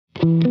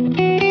So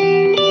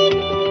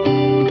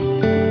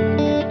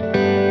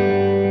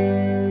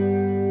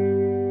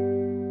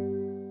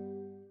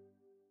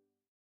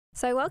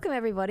welcome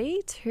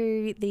everybody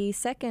to the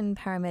second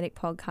Paramedic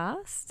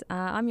podcast.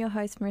 I'm your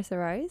host Marissa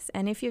Rose,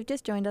 and if you've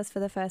just joined us for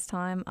the first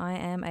time, I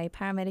am a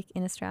paramedic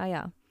in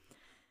Australia.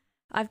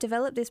 I've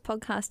developed this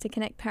podcast to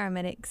connect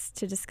paramedics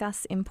to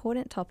discuss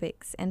important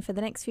topics, and for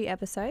the next few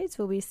episodes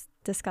we'll be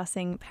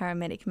discussing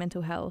paramedic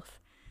mental health.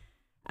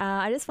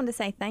 I just want to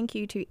say thank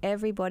you to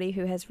everybody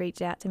who has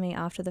reached out to me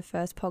after the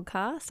first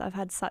podcast. I've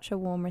had such a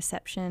warm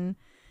reception.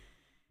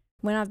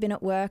 When I've been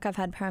at work, I've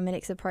had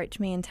paramedics approach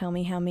me and tell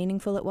me how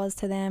meaningful it was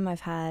to them.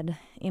 I've had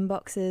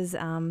inboxes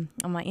on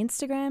my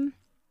Instagram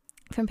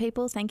from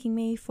people thanking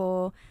me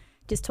for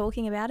just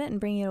talking about it and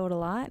bringing it all to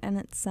light. And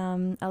it's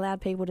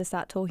allowed people to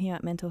start talking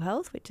about mental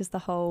health, which is the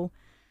whole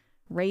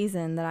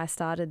reason that I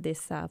started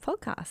this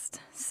podcast.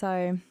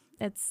 So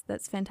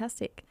that's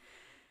fantastic.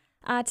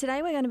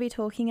 Today we're going to be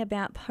talking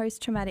about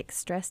post-traumatic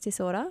stress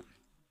disorder.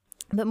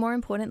 But more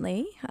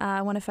importantly,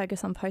 I want to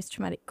focus on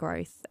post-traumatic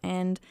growth.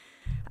 And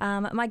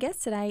my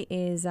guest today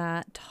is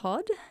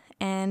Todd,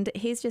 and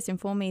he's just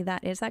informed me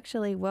that it's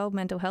actually World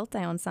Mental Health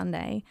Day on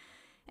Sunday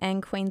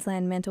and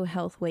Queensland Mental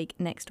Health Week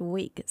next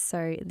week.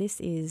 So this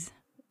is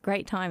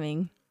great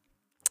timing.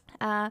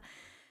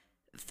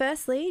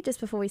 Firstly, just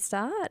before we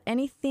start,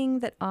 anything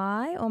that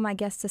I or my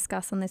guests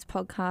discuss on this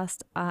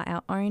podcast are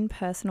our own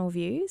personal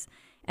views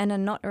and are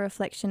not a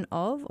reflection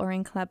of or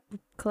in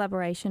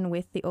collaboration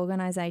with the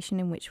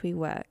organisation in which we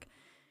work.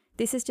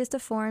 This is just a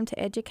forum to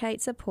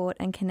educate, support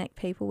and connect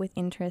people with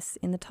interests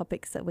in the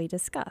topics that we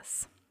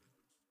discuss.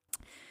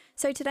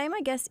 So today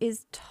my guest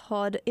is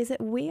Todd. Is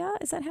it Wehr?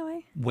 Is that how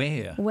I?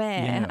 Wehr.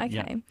 Wehr. Yeah, okay.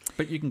 yeah.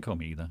 But you can call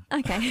me either.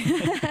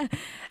 Okay.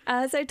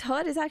 So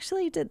Todd is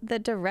actually the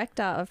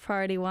director of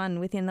Priority 1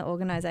 within the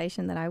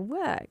organisation that I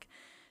work.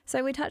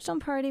 So we touched on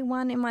Priority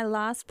 1 in my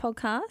last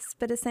podcast,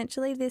 but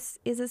essentially this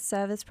is a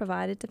service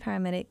provided to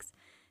paramedics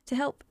to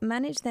help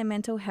manage their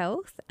mental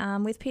health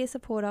with peer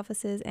support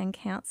officers and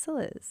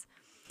counsellors.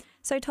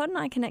 So Todd and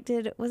I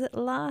connected, was it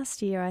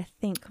last year, I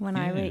think, when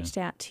I reached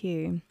out to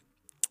you.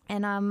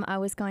 And I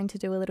was going to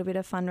do a little bit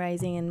of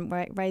fundraising and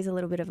raise a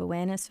little bit of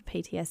awareness for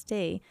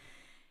PTSD.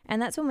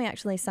 And that's when we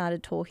actually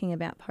started talking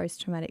about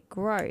post-traumatic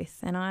growth.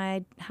 And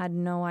I had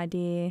no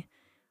idea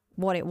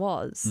what it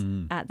was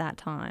at that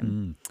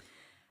time.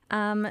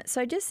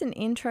 So just an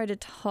intro to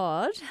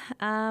Todd.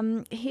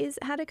 He's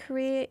had a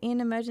career in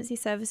emergency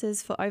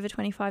services for over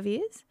 25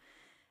 years.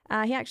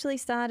 He actually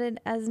started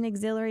as an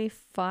auxiliary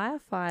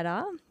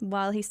firefighter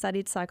while he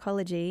studied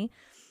psychology.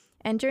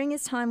 And during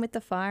his time with the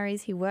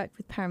fireys, he worked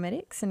with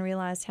paramedics and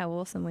realised how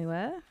awesome we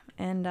were.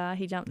 And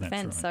he jumped the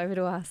fence over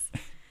to us.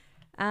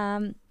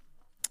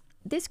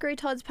 This grew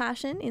Todd's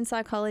passion in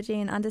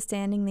psychology and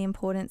understanding the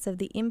importance of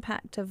the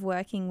impact of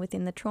working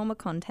within the trauma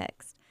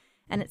context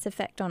and its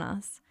effect on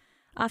us.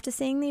 After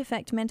seeing the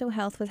effect mental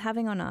health was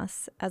having on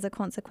us as a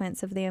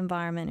consequence of the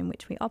environment in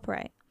which we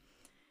operate.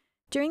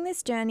 During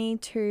this journey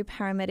to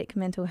paramedic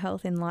mental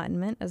health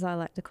enlightenment, as I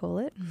like to call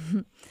it,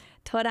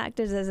 Todd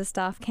acted as a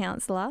staff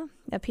counsellor,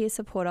 a peer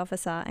support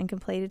officer, and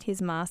completed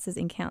his master's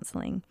in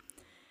counselling.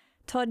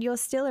 Todd, you're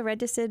still a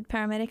registered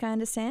paramedic, I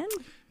understand?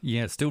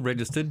 Yeah, still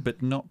registered,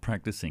 but not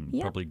practicing.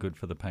 Yep. Probably good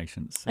for the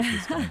patients at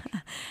this stage.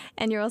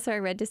 And you're also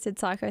a registered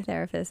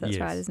psychotherapist, that's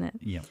right, isn't it?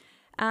 Yeah.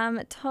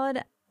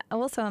 Todd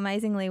also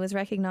amazingly was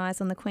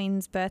recognised on the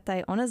Queen's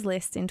Birthday Honours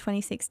List in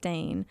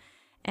 2016,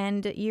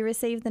 and you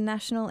received the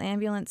National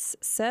Ambulance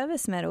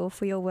Service Medal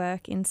for your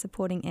work in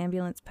supporting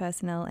ambulance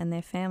personnel and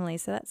their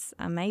families. So that's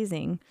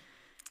amazing.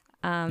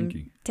 Thank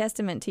you.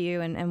 Testament to you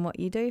and what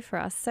you do for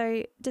us.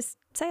 So just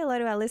say hello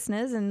to our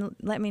listeners and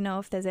let me know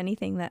if there's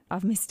anything that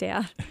I've missed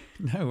out.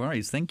 No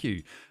worries. Thank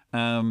you.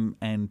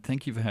 And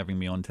thank you for having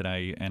me on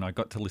today. And I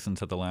got to listen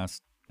to the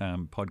last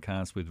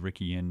podcast with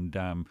Ricky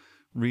and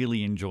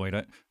really enjoyed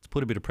it. It's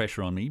put a bit of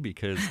pressure on me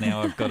because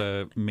now I've got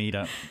to meet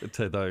up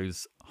to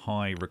those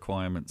high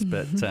requirements.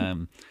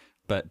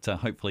 But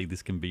hopefully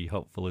this can be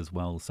helpful as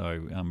well. So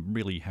I'm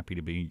really happy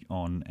to be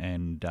on,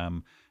 and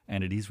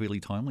it is really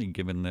timely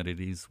given that it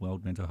is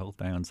World Mental Health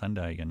Day on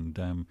Sunday,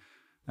 and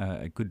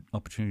a good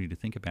opportunity to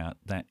think about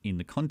that in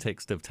the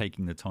context of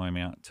taking the time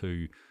out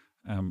to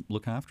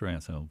look after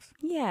ourselves.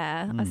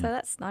 Yeah,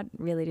 so I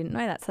really didn't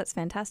know that. So that's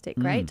fantastic.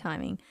 Great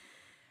timing.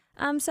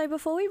 So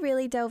before we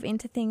really delve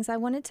into things, I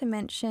wanted to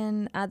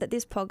mention that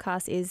this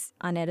podcast is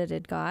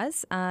unedited,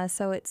 guys.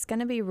 So it's going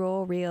to be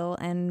raw, real,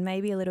 and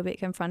maybe a little bit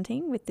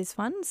confronting with this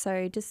one.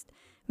 So just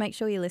make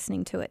sure you're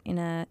listening to it in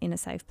a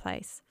safe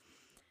place.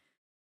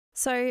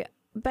 So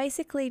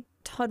basically,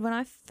 Todd, when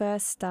I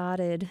first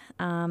started,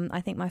 I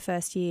think my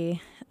first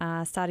year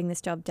starting this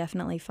job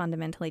definitely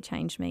fundamentally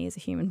changed me as a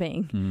human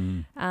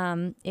being.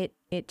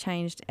 It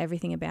changed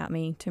everything about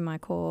me to my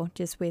core.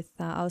 Just with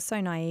I was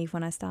so naive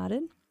when I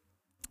started.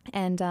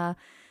 And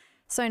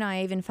so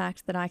naive, in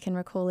fact, that I can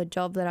recall a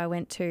job that I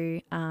went to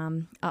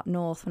up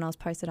north when I was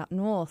posted up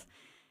north.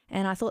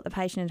 And I thought the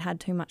patient had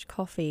too much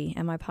coffee.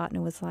 And my partner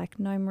was like,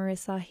 "No,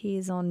 Marissa,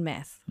 he's on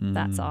meth.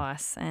 That's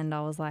ice." And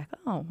I was like,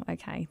 "Oh,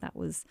 okay." That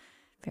was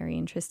very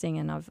interesting.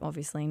 And I've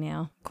obviously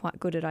now quite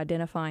good at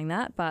identifying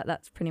that, but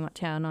that's pretty much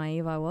how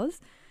naive I was.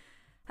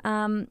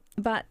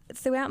 But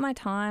throughout my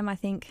time, I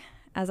think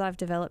as I've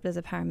developed as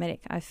a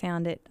paramedic, I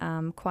found it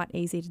quite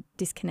easy to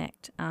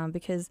disconnect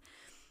because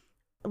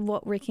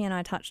what Ricky and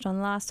I touched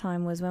on last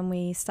time was when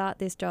we start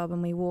this job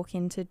and we walk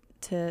into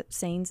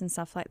scenes and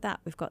stuff like that,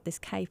 we've got this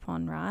cape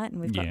on, right? And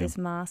we've got this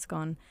mask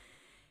on.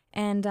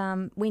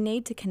 And we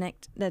need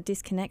to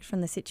disconnect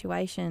from the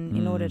situation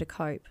in order to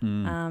cope.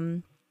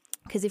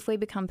 Because if we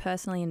become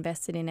personally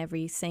invested in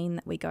every scene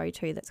that we go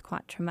to that's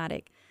quite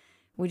traumatic,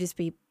 we'll just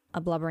be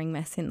a blubbering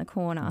mess in the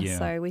corner. Yeah.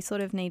 So we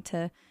sort of need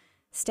to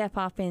step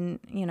up in,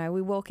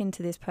 we walk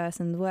into this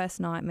person's worst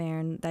nightmare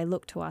and they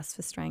look to us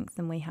for strength,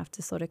 and we have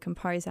to sort of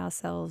compose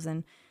ourselves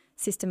and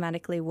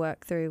systematically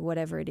work through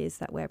whatever it is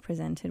that we're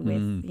presented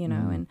with,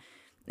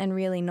 and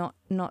really not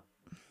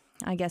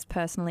I guess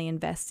personally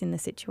invest in the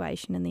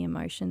situation and the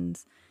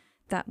emotions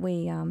that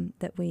we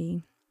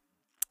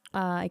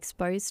are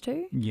exposed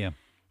to. Yeah.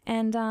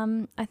 And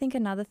I think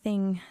another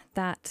thing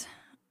that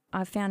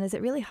I've found is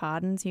it really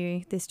hardens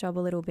you, this job, a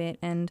little bit,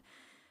 and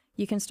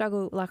you can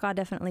struggle, like I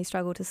definitely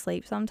struggle to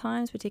sleep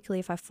sometimes,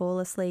 particularly if I fall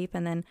asleep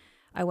and then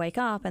I wake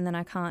up and then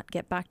I can't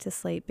get back to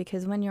sleep,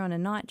 because when you're on a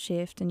night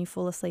shift and you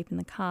fall asleep in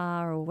the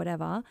car or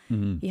whatever,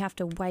 you have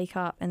to wake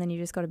up and then you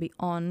just got to be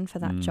on for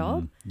that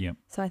job. Yep.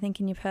 So I think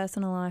in your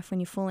personal life, when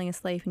you're falling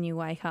asleep and you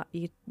wake up,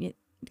 it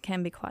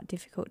can be quite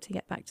difficult to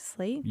get back to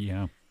sleep.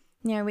 Yeah.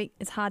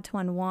 It's hard to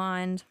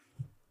unwind.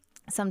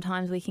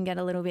 Sometimes we can get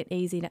a little bit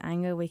easy to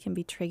anger. We can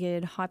be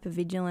triggered,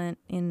 hypervigilant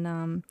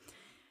in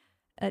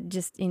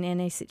just in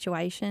any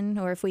situation.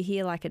 Or if we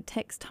hear like a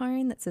text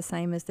tone that's the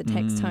same as the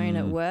text tone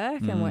at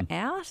work and we're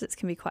out, it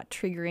can be quite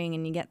triggering,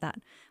 and you get that.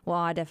 Well,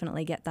 I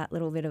definitely get that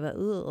little bit of a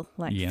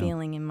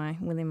feeling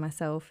within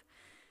myself.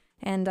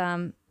 And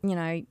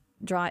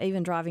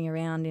even driving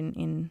around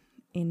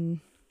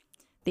in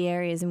the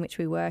areas in which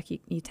we work,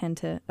 you tend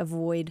to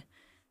avoid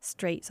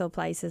streets or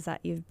places that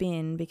you've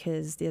been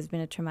because there's been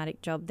a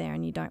traumatic job there,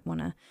 and you don't want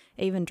to.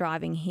 Even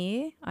driving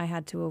here, I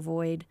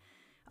avoid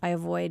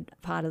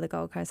part of the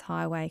Gold Coast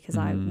Highway because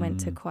I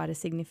went to quite a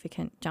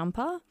significant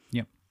jumper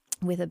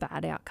with a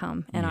bad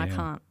outcome, and I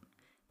can't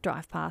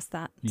drive past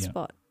that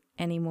spot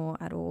anymore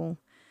at all.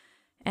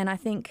 And I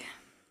think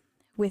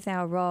with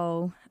our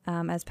role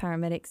as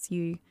paramedics,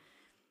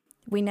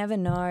 we never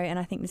know, and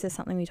I think this is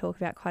something we talk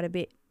about quite a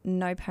bit.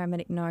 No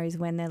paramedic knows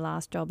when their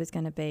last job is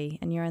going to be,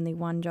 and you're only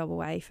one job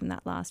away from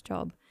that last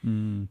job.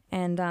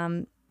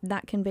 And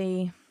that can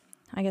be,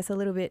 I guess, a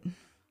little bit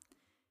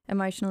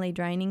emotionally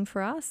draining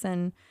for us.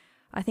 And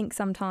I think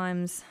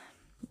sometimes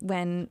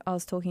when I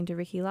was talking to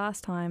Ricky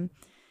last time,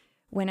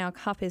 when our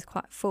cup is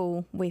quite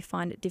full, we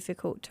find it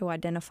difficult to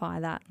identify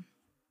that.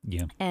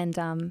 Yeah.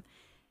 And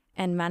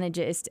manage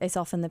it. It's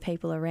often the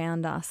people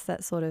around us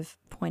that sort of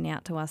point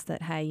out to us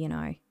that, hey,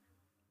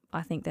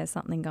 I think there's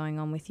something going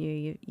on with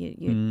you.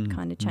 You're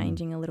kind of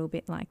changing a little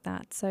bit like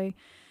that. So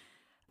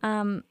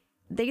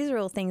these are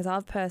all things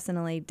I've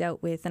personally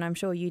dealt with, and I'm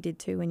sure you did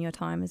too in your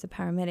time as a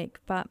paramedic.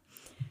 But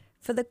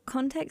for the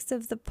context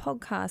of the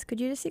podcast,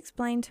 could you just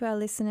explain to our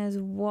listeners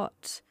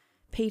what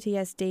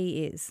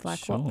PTSD is, like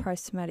what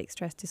post-traumatic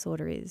stress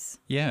disorder is?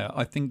 Yeah,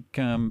 I think,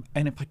 and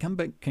if I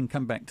can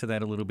come back to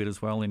that a little bit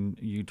as well, in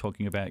you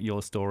talking about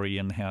your story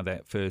and how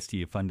that first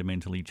year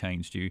fundamentally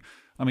changed you.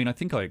 I mean, I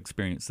think I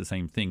experienced the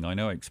same thing. I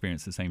know I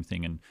experienced the same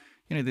thing. And,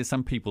 there's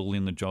some people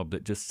in the job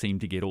that just seem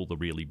to get all the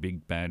really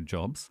big, bad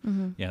jobs.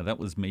 Yeah, that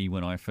was me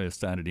when I first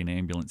started in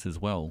ambulance as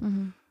well.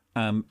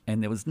 And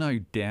there was no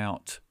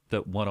doubt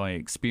that what I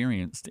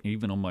experienced,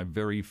 even on my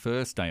very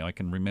first day, I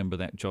can remember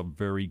that job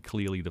very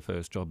clearly, the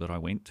first job that I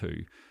went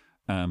to,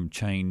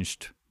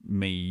 changed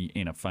me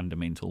in a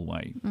fundamental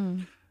way.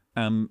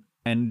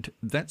 And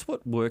that's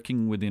what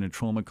working within a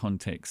trauma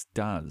context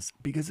does,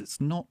 because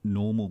it's not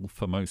normal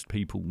for most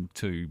people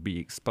to be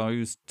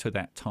exposed to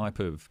that type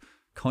of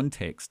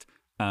context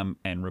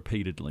and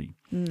repeatedly.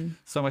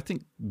 So I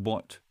think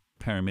what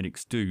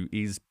paramedics do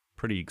is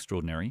pretty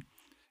extraordinary,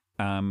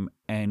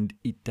 and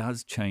it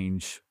does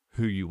change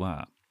who you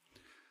are.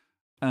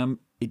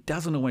 It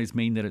doesn't always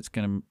mean that it's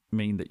going to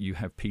mean that you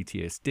have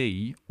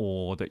PTSD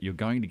or that you're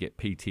going to get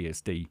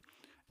PTSD.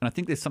 And I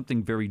think there's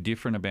something very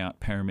different about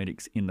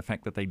paramedics in the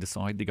fact that they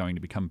decide they're going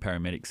to become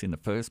paramedics in the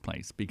first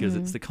place, because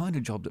it's the kind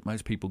of job that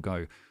most people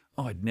go,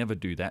 oh, I'd never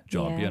do that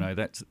job.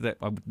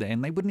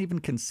 And they wouldn't even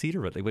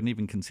consider it. They wouldn't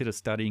even consider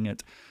studying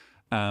it.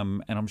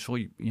 And I'm sure,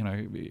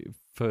 the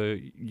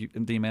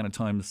amount of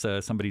times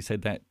somebody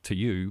said that to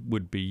you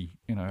would be,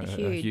 a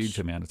huge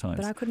amount of times.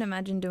 But I couldn't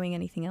imagine doing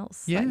anything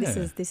else. Yeah. Like,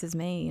 this is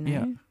me,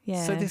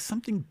 Yeah. So there's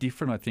something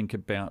different, I think,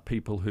 about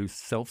people who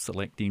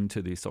self-select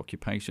into this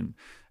occupation.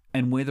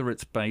 And whether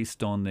it's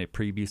based on their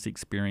previous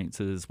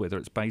experiences, whether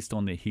it's based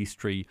on their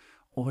history,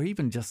 or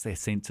even just their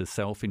sense of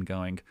self in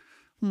going,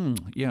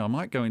 I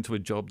might go into a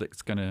job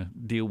that's going to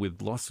deal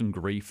with loss and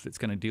grief, that's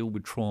going to deal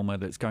with trauma,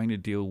 that's going to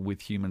deal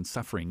with human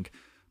suffering,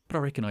 but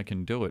I reckon I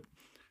can do it.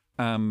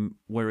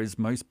 Whereas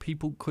most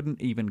people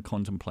couldn't even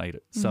contemplate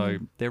it. So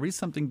there is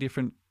something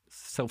different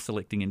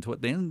self-selecting into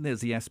it. Then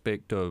there's the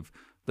aspect of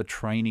the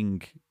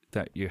training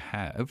that you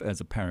have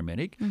as a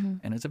paramedic,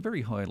 and it's a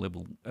very high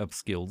level of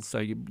skills. So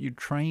you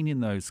train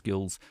in those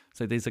skills.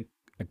 So there's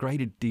a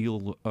greater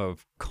deal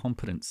of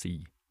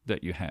competency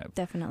that you have.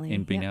 Definitely.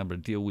 In being able to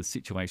deal with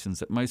situations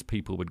that most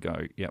people would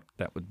go, yep,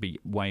 that would be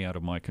way out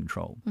of my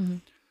control.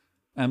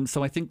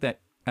 So I think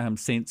that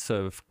sense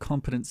of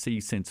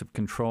competency, sense of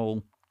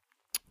control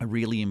are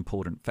really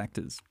important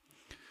factors.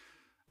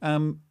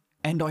 And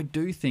I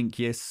do think,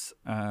 yes,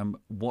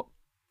 what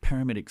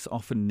paramedics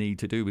often need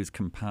to do is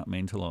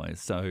compartmentalise.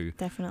 So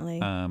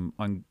definitely,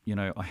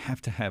 I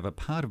have to have a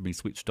part of me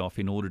switched off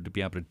in order to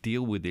be able to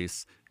deal with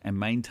this and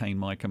maintain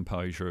my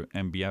composure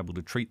and be able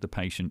to treat the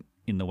patient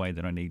in the way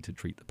that I need to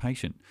treat the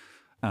patient.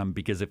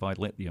 Because if I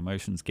let the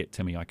emotions get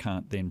to me, I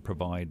can't then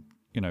provide,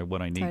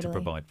 what I need to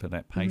provide for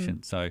that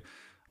patient. So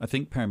I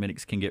think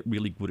paramedics can get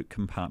really good at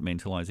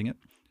compartmentalising it.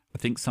 I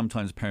think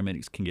sometimes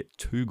paramedics can get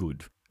too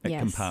good at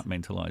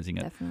compartmentalising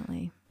it.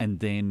 Definitely. And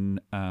then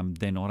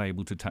they're not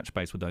able to touch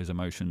base with those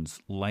emotions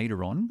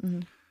later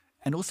on.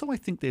 And also I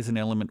think there's an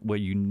element where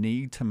you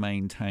need to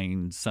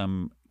maintain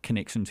some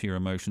connection to your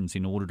emotions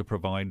in order to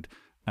provide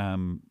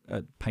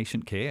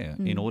patient care,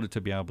 in order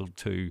to be able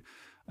to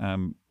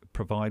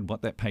provide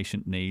what that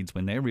patient needs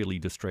when they're really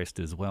distressed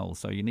as well.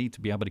 So you need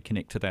to be able to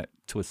connect to that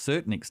to a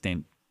certain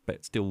extent,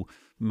 but still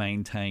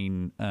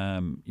maintain,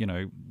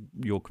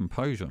 your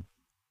composure.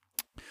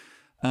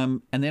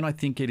 And then I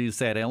think it is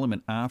that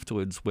element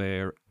afterwards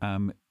where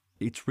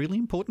it's really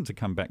important to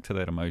come back to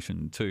that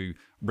emotion, to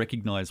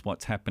recognise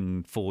what's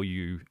happened for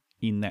you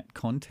in that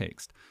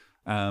context.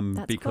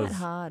 That's because quite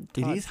hard,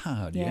 It Todd. is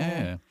hard,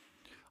 yeah.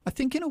 I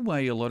think in a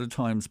way a lot of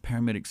times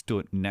paramedics do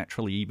it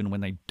naturally even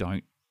when they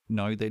don't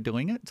know they're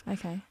doing it.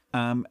 Okay.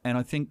 And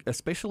I think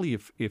especially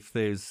if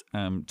there's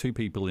two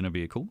people in a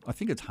vehicle, I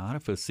think it's harder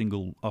for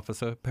single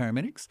officer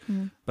paramedics.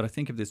 But I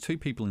think if there's two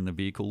people in the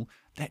vehicle,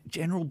 that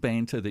general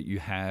banter that you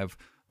have,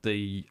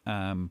 the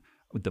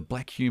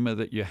black humour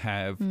that you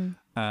have,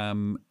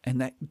 and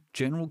that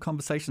general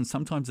conversation,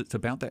 sometimes it's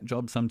about that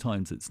job,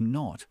 sometimes it's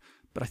not.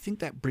 But I think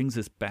that brings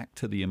us back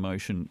to the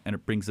emotion and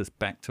it brings us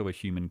back to a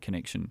human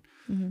connection.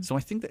 So I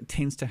think that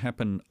tends to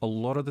happen a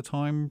lot of the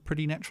time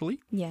pretty naturally.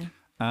 Yeah.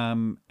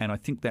 And I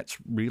think that's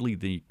really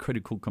the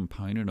critical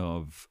component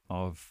of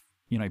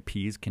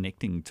peers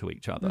connecting to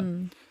each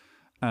other.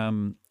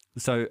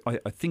 So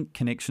I think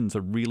connection's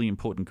a really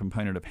important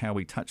component of how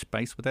we touch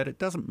base with that. It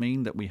doesn't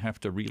mean that we have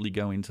to really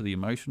go into the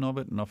emotion of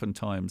it, and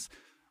oftentimes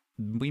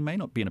we may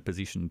not be in a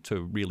position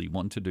to really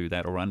want to do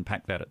that or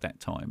unpack that at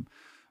that time.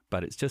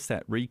 But it's just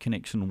that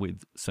reconnection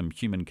with some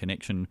human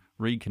connection,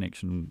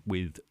 reconnection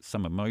with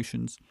some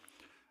emotions.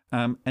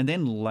 And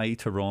then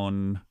later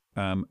on,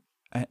 and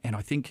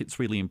I think it's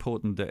really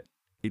important that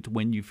it's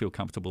when you feel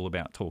comfortable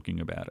about talking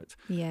about it.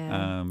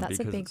 Yeah, that's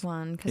a big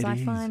one, because I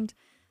find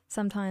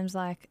sometimes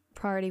like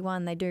priority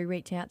one, they do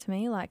reach out to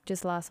me. Like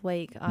just last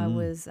week I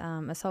was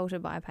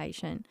assaulted by a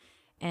patient,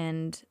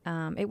 and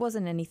it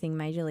wasn't anything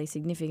majorly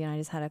significant. I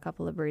just had a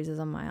couple of bruises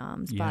on my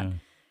arms. Yeah. But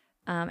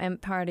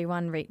and priority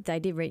one, they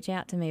did reach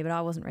out to me, but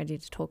I wasn't ready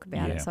to talk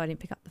about it, so I didn't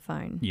pick up the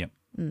phone. Yeah.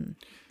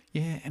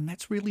 Yeah, and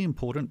that's really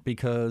important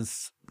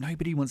because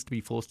nobody wants to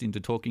be forced into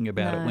talking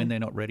about it when they're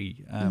not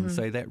ready.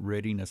 So that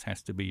readiness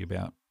has to be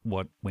about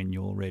when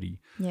you're ready.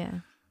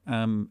 Yeah.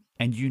 And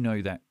you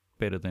know that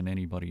better than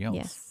anybody else.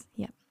 Yes.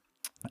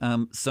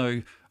 Yep.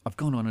 So I've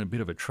gone on a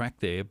bit of a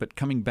track there, but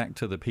coming back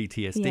to the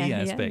PTSD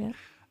aspect.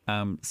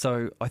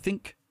 So I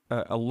think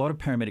a lot of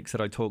paramedics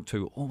that I talk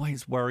to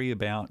always worry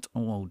about,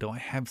 do I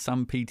have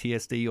some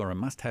PTSD, or I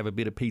must have a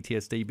bit of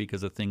PTSD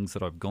because of things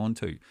that I've gone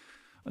to.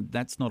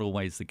 That's not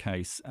always the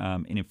case,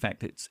 and in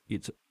fact, it's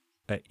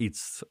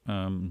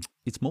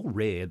more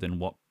rare than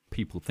what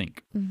people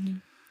think.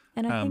 And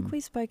I think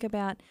we spoke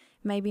about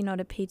maybe not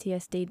a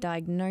PTSD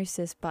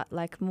diagnosis, but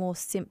like more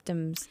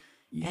symptoms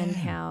and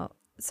how.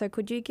 So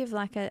could you give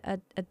like a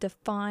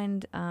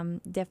defined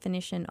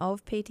definition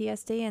of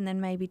PTSD, and then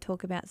maybe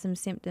talk about some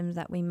symptoms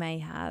that we may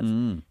have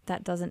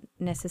that doesn't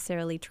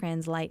necessarily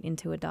translate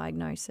into a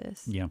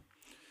diagnosis? Yeah.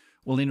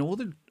 Well, in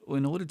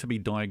order to be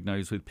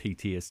diagnosed with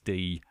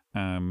PTSD,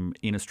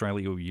 in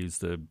Australia we use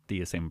the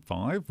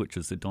DSM-5, which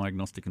is the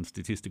Diagnostic and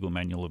Statistical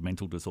Manual of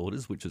Mental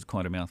Disorders, which is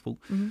quite a mouthful.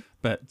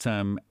 But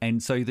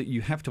and so that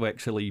you have to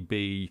actually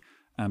be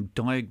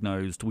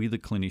diagnosed with a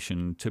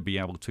clinician to be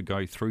able to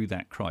go through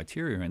that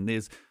criteria. And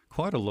there's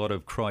quite a lot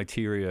of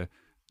criteria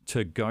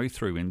to go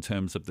through in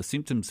terms of the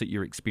symptoms that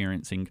you're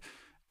experiencing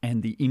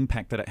and the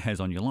impact that it has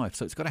on your life.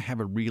 So it's got to have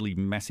a really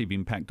massive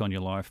impact on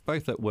your life,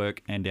 both at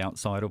work and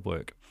outside of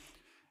work.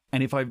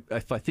 And if I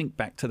think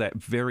back to that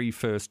very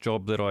first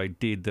job that I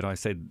did, that I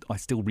said I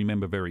still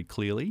remember very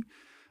clearly,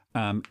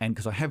 and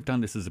because I have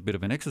done this as a bit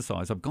of an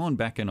exercise, I've gone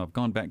back to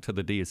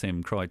the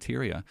DSM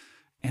criteria,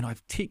 and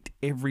I've ticked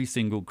every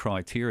single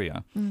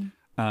criteria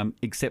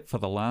except for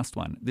the last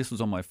one. This was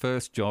on my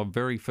first job,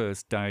 very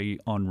first day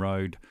on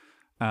road,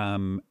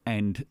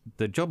 and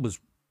the job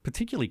was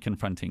particularly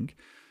confronting.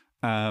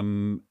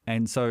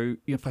 And so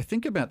if I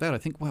think about that, I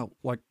think, well,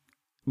 like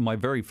my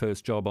very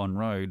first job on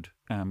road,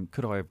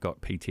 could I have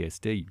got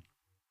PTSD?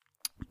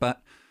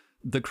 But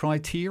the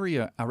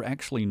criteria are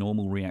actually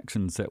normal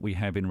reactions that we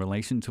have in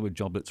relation to a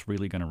job that's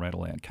really going to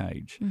rattle our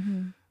cage.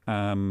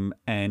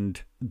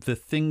 And the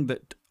thing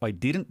that I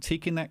didn't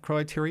tick in that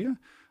criteria,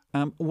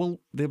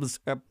 there was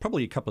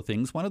probably a couple of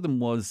things. One of them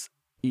was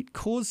it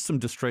caused some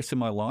distress in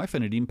my life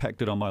and it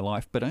impacted on my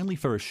life, but only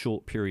for a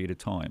short period of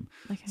time.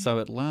 Okay. So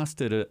it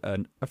lasted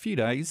a few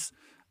days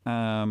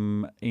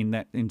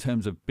in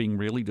terms of being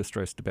really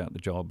distressed about the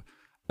job,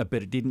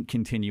 but it didn't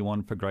continue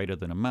on for greater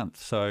than a month.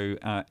 So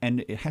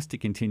and it has to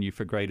continue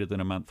for greater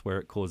than a month where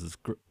it causes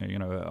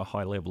a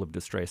high level of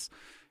distress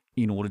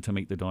in order to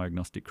meet the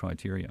diagnostic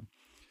criteria.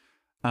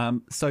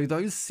 So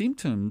those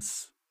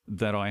symptoms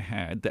that I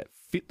had that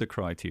fit the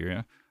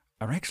criteria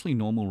are actually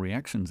normal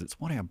reactions. It's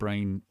what our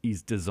brain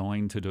is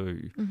designed to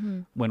do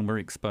when we're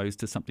exposed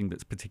to something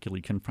that's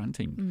particularly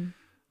confronting.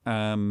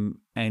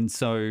 And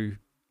so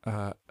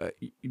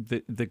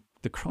the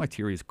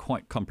criteria is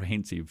quite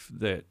comprehensive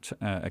that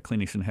a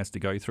clinician has to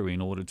go through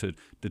in order to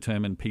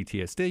determine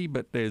PTSD,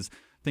 but there's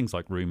things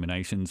like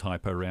ruminations,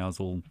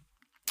 hyperarousal,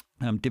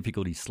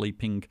 difficulty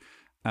sleeping,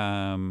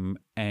 but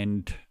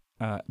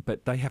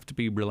they have to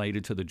be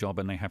related to the job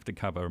and they have to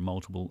cover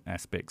multiple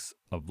aspects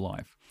of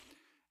life.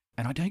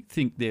 And I don't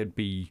think there'd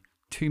be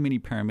too many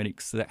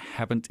paramedics that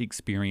haven't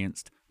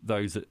experienced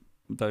those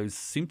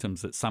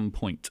symptoms at some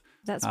point.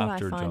 That's what I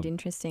find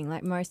interesting.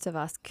 Like most of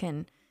us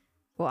can,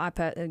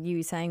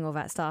 you saying all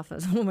that stuff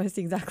is almost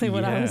exactly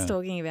what I was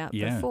talking about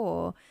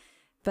before.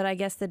 But I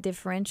guess the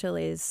differential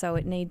is, so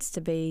it needs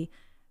to be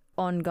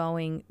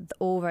ongoing,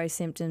 all those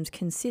symptoms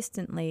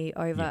consistently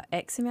over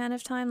X amount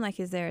of time? Like,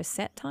 is there a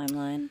set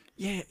timeline?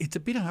 Yeah, it's a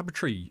bit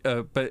arbitrary,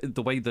 but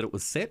the way that it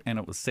was set, and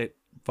it was set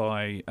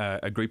by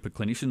a group of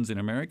clinicians in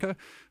America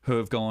who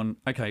have gone,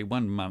 okay,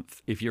 1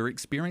 month. If you're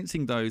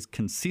experiencing those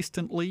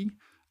consistently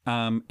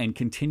and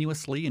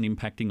continuously and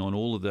impacting on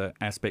all of the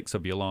aspects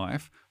of your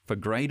life for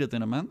greater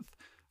than a month,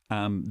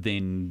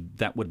 then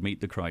that would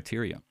meet the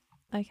criteria.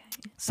 Okay.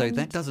 So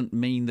that doesn't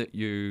mean that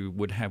you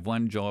would have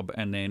one job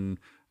and then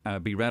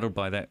be rattled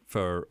by that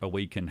for a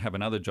week and have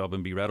another job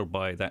and be rattled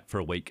by that for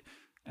a week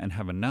and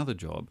have another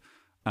job.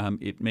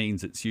 It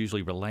means it's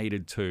usually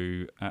related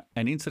to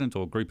an incident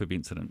or group of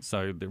incidents.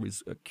 So there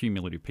is a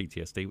cumulative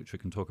PTSD, which we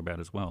can talk about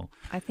as well.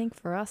 I think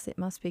for us it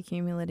must be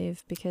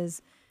cumulative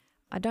because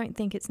I don't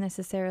think it's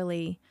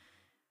necessarily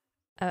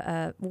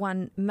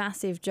one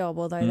massive job,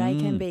 although they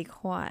can be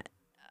quite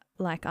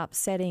like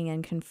upsetting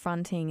and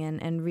confronting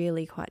and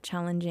really quite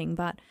challenging.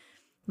 But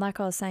like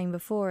I was saying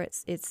before,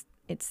 it's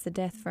the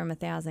death from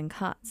 1,000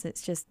 cuts.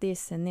 It's just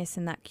this and this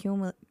and that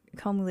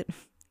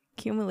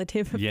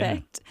cumulative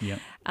effect. Yeah.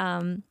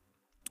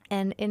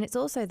 And it's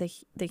also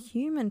the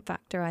human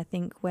factor, I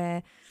think,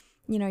 where,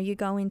 you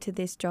go into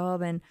this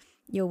job and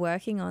you're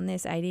working on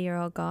this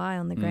 80-year-old guy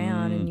on the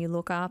ground and you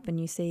look up and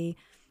you see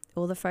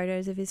all the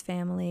photos of his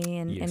family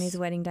and his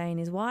wedding day and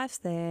his wife's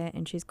there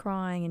and she's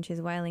crying and she's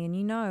wailing and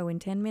in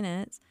 10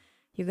 minutes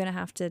you're going to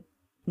have to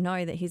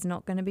know that he's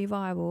not going to be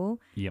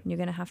viable. Yep. And you're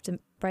going to have to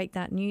break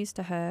that news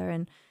to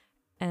her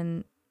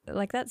and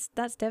like that's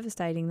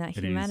devastating, that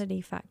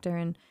humanity factor.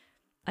 And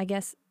I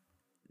guess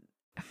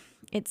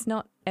it's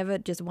not ever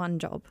just one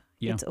job.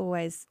 Yeah. It's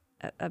always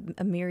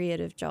a myriad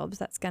of jobs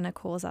that's going to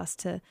cause us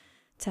to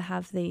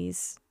have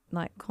these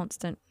like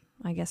constant,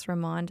 I guess,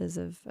 reminders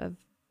of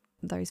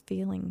those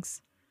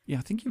feelings. Yeah,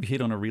 I think you've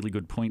hit on a really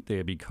good point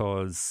there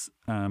because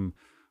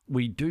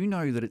we do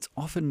know that it's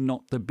often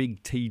not the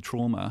big T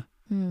trauma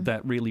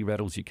that really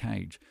rattles your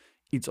cage.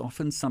 It's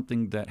often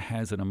something that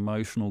has an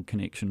emotional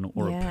connection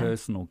or a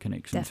personal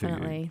connection to you.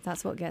 Definitely.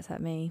 That's what gets at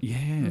me.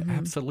 Yeah,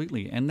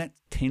 absolutely. And that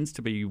tends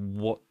to be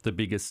what the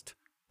biggest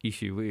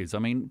issue is. I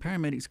mean,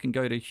 paramedics can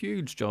go to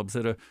huge jobs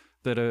that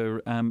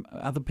are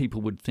other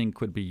people would think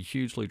would be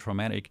hugely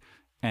traumatic,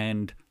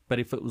 but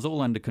if it was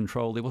all under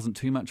control, there wasn't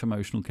too much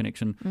emotional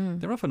connection,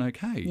 they're often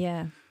okay.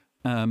 Yeah.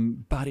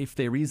 But if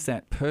there is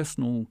that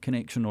personal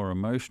connection or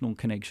emotional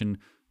connection,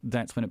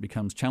 that's when it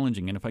becomes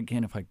challenging. And if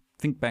I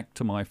think back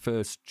to my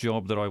first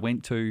job that I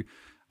went to,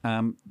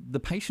 the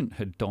patient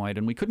had died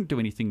and we couldn't do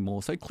anything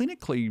more. So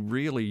clinically,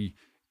 really,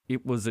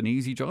 it was an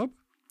easy job,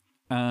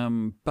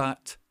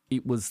 but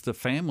it was the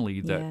family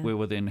that we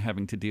were then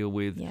having to deal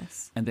with,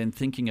 and then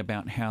thinking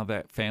about how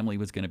that family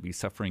was going to be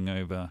suffering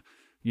over,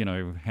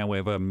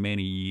 however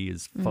many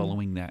years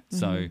following that.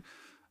 So,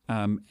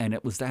 and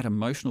it was that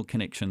emotional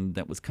connection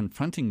that was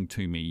confronting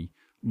to me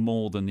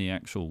more than the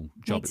actual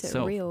job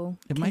itself.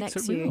 It makes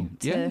it real.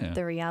 To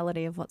the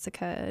reality of what's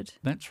occurred.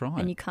 That's right.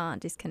 And you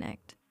can't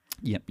disconnect.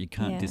 Yep, you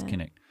can't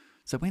disconnect.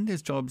 So when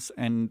there's jobs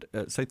and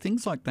so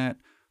things like that,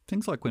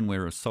 things like when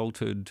we're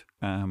assaulted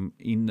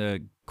in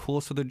the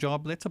course of the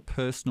job, that's a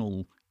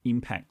personal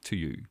impact to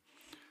you.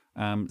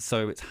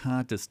 So it's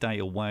hard to stay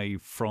away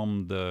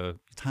from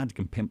it's hard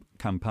to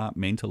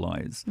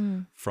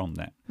compartmentalise from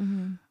that.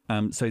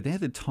 So they're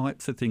the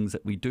types of things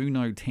that we do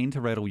know tend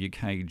to rattle your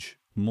cage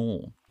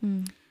more.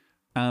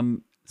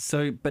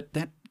 But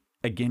that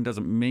again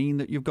doesn't mean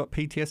that you've got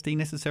PTSD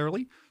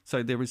necessarily.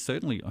 So there is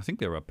certainly, I think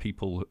there are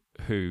people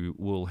who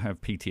will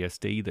have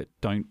PTSD that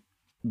don't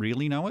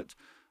really know it.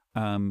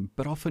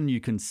 But often you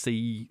can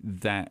see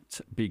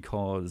that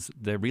because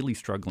they're really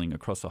struggling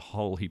across a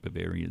whole heap of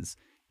areas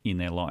in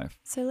their life.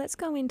 So let's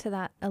go into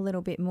that a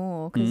little bit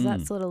more, because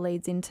that sort of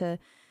leads into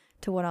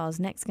what I was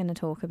next going to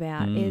talk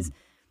about is,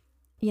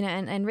 you know,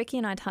 and Ricky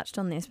and I touched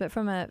on this, but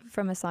from a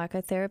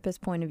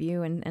psychotherapist point of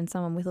view and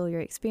someone with all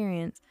your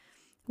experience,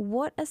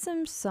 what are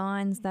some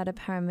signs that a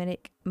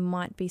paramedic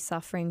might be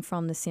suffering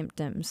from the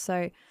symptoms?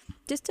 So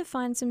just to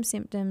find some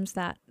symptoms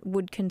that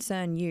would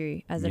concern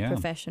you as a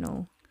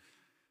professional.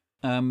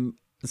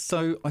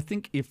 So I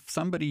think if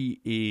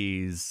somebody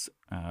is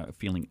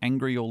feeling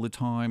angry all the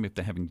time, if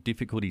they're having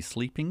difficulty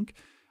sleeping,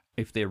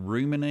 if they're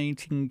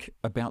ruminating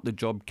about the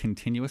job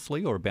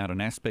continuously or about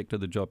an aspect of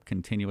the job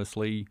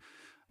continuously,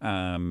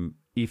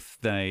 if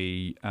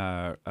they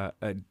are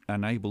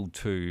unable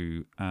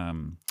to,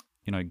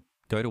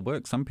 go to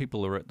work. Some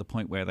people are at the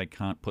point where they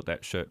can't put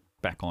that shirt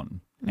back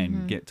on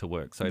and get to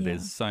work. So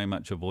there's so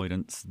much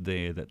avoidance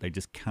there that they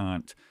just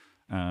can't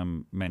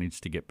manage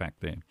to get back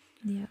there.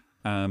 Yeah.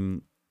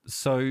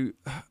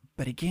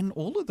 But again,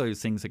 all of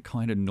those things are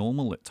kind of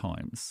normal at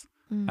times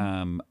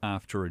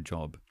after a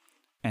job.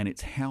 And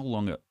it's how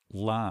long it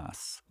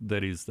lasts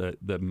that is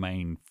the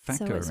main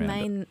factor. So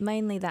it's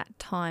mainly that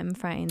time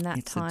frame,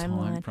 it's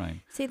timeline. Time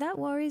frame. See, that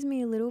worries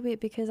me a little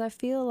bit, because I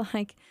feel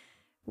like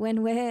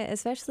when we're,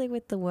 especially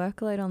with the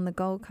workload on the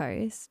Gold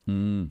Coast,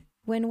 when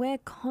we're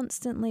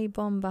constantly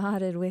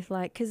bombarded with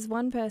because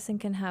one person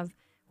can have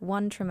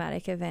one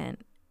traumatic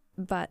event,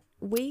 but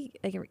we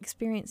are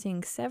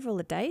experiencing several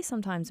a day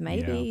sometimes,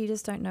 maybe. You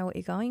just don't know what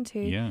you're going to.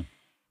 Yeah.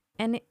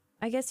 And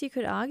I guess you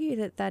could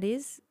argue that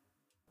is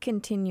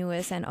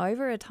continuous and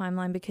over a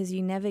timeline, because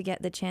you never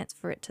get the chance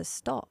for it to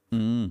stop.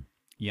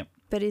 Yep.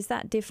 But is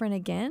that different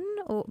again,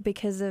 or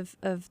because of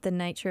the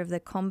nature of the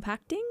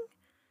compacting?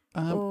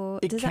 Or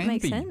does that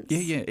make sense?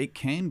 Yeah, it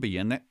can be.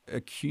 And that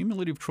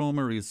accumulative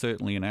trauma is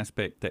certainly an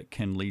aspect that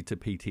can lead to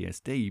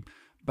PTSD,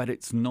 but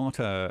it's not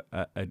a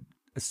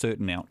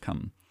certain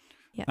outcome.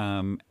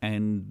 Yeah.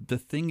 And the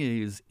thing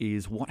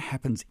is what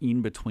happens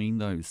in between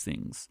those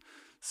things.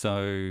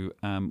 So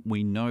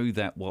we know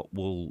that what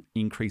will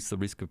increase the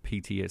risk of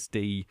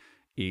PTSD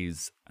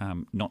is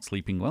not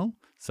sleeping well.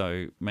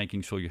 So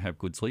making sure you have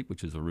good sleep,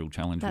 which is a real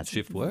challenge with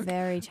shift work. That's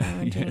very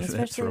challenging, Yeah,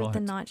 especially right. with the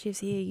night shifts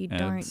here. You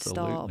don't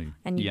stop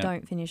and you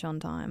don't finish on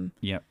time.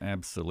 Yeah,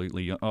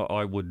 absolutely.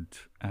 I would,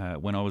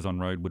 when I was on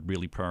road, would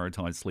really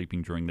prioritise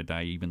sleeping during the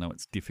day, even though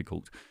it's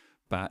difficult.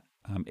 But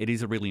it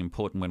is really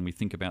important when we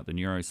think about the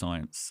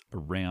neuroscience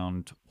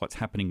around what's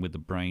happening with the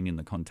brain in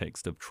the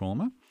context of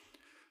trauma.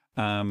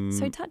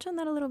 So touch on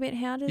that a little bit.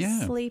 How does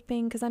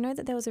sleeping, because I know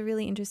that there was a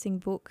really interesting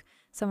book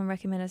someone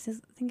recommended. I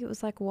think it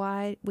was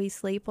Why We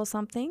Sleep or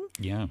something.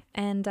 Yeah.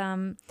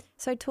 And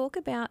so talk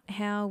about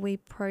how we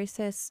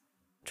process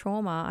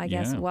trauma, I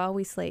guess, while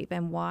we sleep,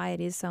 and why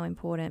it is so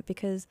important,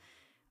 because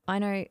I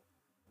know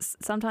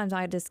sometimes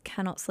I just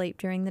cannot sleep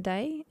during the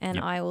day, and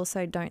I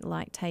also don't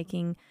like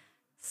taking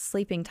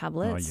sleeping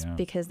tablets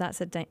because that's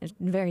a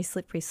very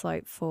slippery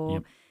slope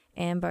for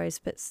ambos.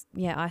 But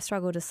I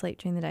struggle to sleep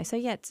during the day.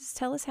 So just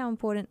tell us how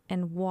important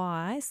and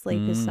why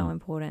sleep is so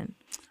important.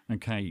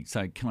 Okay,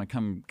 so can I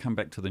come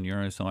back to the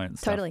neuroscience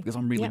stuff? Totally. Because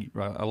I'm really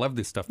I love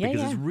this stuff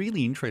because it's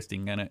really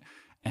interesting, and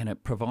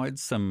it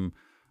provides some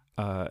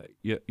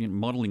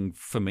modelling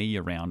for me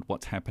around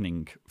what's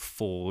happening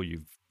for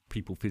you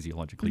people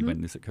physiologically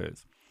when this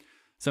occurs.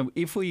 So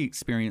if we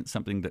experience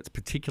something that's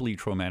particularly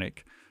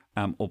traumatic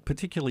or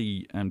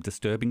particularly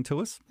disturbing to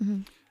us,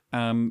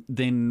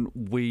 then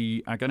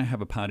we are going to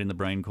have a part in the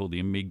brain called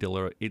the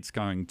amygdala. It's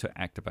going to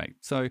activate.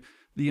 So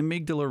the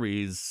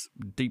amygdala is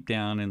deep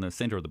down in the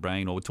center of the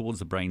brain or towards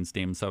the brain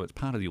stem, so it's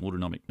part of the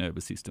autonomic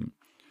nervous system.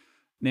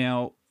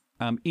 Now,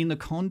 in the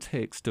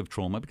context of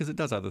trauma, because it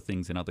does other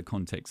things in other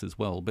contexts as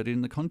well, but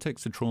in the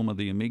context of trauma,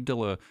 the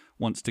amygdala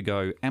wants to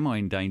go, am I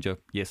in danger?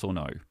 Yes or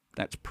no?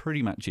 That's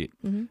pretty much it.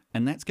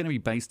 And that's going to be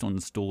based on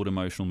stored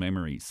emotional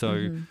memory.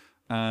 So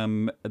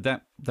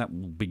that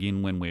will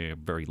begin when we're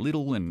very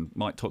little and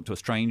might talk to a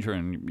stranger,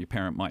 and your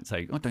parent might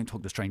say, oh, don't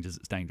talk to strangers,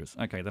 it's dangerous.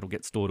 Okay, that'll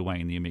get stored away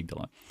in the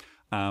amygdala.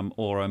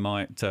 Or I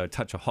might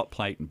touch a hot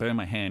plate and burn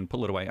my hand,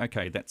 pull it away.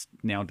 Okay, that's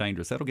now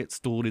dangerous. That'll get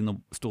stored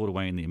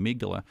away in the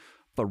amygdala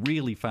for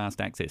really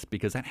fast access,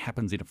 because that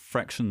happens in a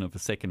fraction of a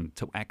second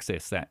to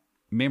access that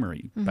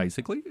memory,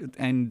 basically.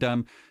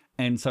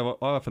 And so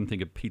I often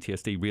think of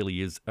PTSD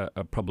really is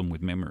a problem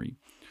with memory.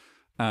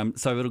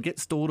 So it'll get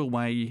stored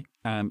away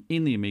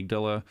in the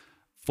amygdala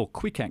for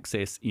quick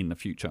access in the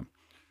future.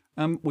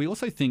 We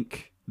also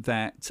think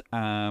that,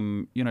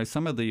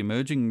 some of the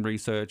emerging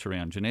research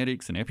around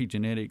genetics and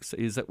epigenetics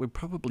is that we're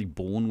probably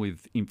born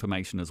with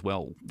information as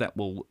well that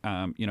will,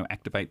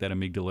 activate that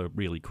amygdala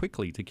really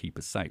quickly to keep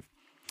us safe.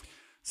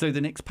 So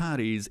the next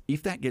part is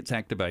if that gets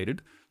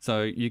activated,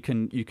 so you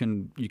can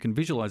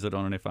visualize it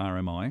on an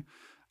fMRI.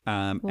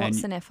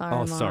 What's an FRMI?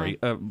 Oh, sorry,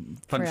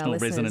 functional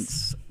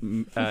resonance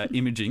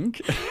imaging.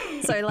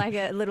 So like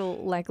a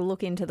little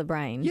look into the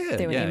brain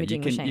through an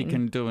imaging machine. You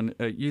can do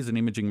use an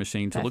imaging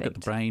machine to look at the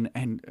brain,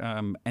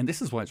 and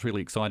this is why it's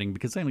really exciting,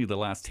 because only the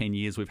last 10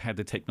 years we've had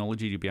the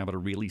technology to be able to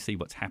really see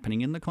what's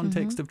happening in the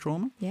context of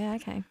trauma. Yeah,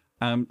 okay.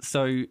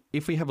 So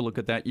if we have a look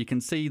at that, you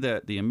can see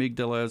that the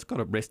amygdala has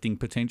got a resting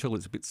potential.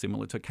 It's a bit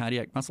similar to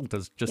cardiac muscle,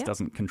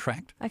 doesn't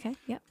contract. Okay,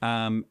 yep.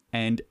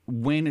 And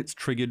when it's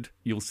triggered,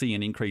 you'll see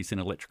an increase in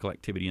electrical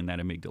activity in that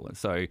amygdala.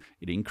 So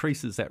it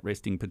increases that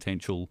resting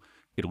potential.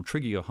 It'll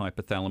trigger your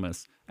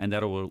hypothalamus, and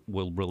that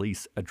will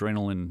release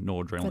adrenaline,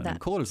 noradrenaline,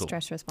 and cortisol.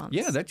 Stress response.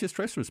 Yeah, that's your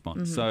stress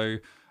response. So,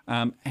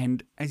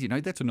 and as you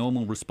know, that's a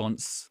normal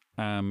response.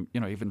 Even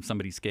if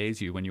somebody scares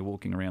you when you're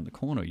walking around the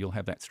corner, you'll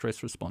have that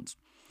stress response.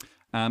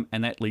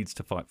 And that leads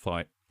to fight,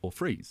 flight, or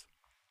freeze.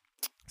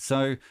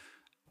 So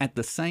at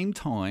the same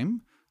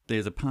time,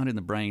 there's a part in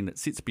the brain that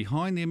sits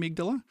behind the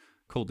amygdala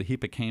called the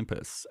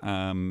hippocampus.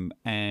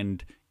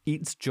 And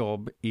its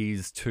job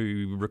is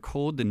to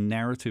record the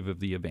narrative of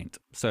the event.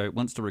 So it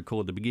wants to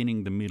record the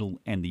beginning, the middle,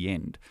 and the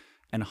end.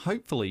 And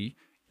hopefully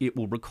it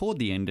will record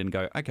the end and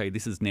go, okay,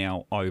 this is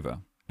now over.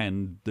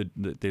 And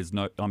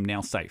I'm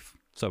now safe.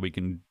 So we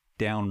can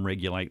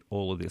down-regulate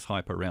all of this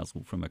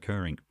hyperarousal from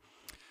occurring.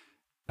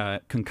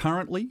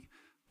 Concurrently,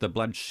 the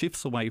blood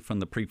shifts away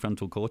from the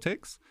prefrontal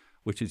cortex,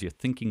 which is your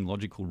thinking,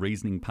 logical,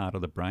 reasoning part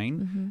of the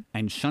brain,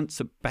 and shunts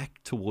it back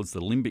towards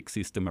the limbic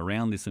system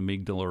around this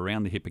amygdala,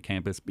 around the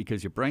hippocampus,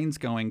 because your brain's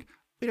going,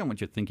 we don't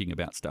want you thinking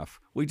about stuff.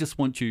 We just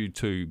want you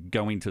to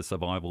go into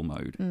survival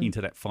mode,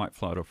 into that fight,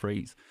 flight, or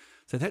freeze.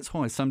 So that's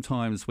why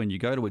sometimes when you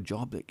go to a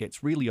job that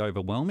gets really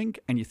overwhelming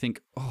and you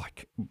think,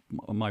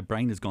 my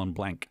brain has gone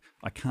blank.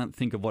 I can't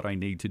think of what I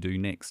need to do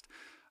next.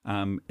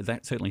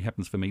 That certainly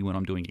happens for me when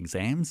I'm doing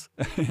exams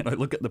and I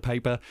look at the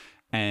paper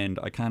and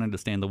I can't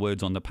understand the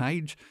words on the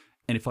page.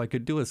 And if I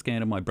could do a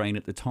scan of my brain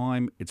at the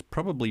time, it's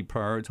probably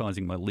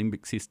prioritizing my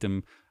limbic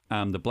system.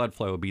 The blood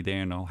flow will be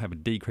there and I'll have a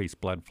decreased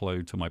blood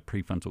flow to my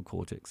prefrontal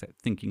cortex, that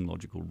thinking,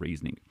 logical,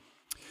 reasoning.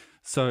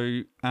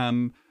 So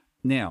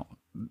now,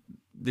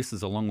 this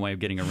is a long way of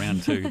getting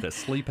around to the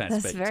sleep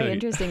aspect too. That's very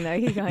interesting though,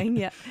 you're going,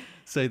 yeah.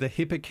 So the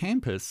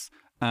hippocampus,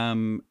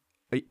 in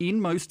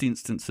most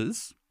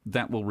instances,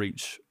 that will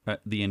reach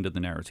the end of the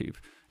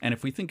narrative. And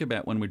if we think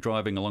about when we're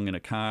driving along in a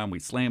car and we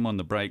slam on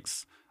the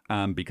brakes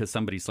because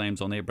somebody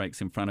slams on their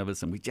brakes in front of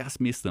us and we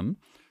just miss them,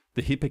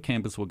 the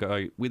hippocampus will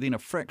go within a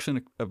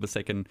fraction of a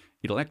second.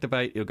 It'll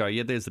activate. It'll go,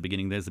 yeah, there's the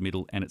beginning, there's the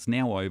middle, and it's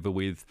now over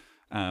with.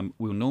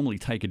 We'll normally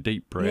take a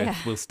deep breath. Yeah.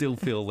 We'll still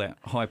feel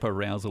that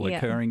hyperarousal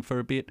occurring for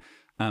a bit,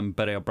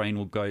 but our brain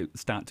will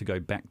start to go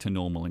back to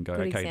normal and go,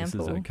 Good okay,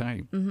 example. This is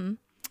okay. Mm-hmm.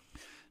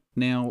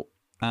 Now,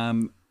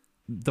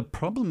 the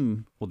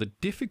problem or the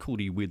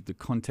difficulty with the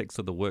context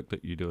of the work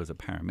that you do as a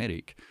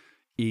paramedic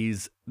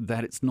is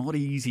that it's not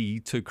easy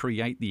to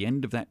create the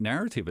end of that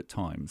narrative at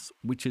times,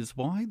 which is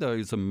why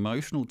those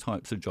emotional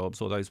types of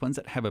jobs or those ones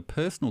that have a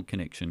personal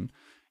connection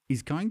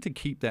is going to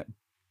keep that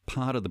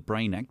part of the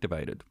brain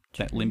activated,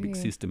 that limbic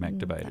system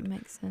activated. That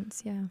makes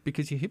sense, yeah.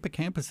 Because your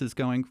hippocampus is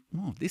going,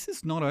 this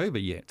is not over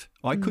yet.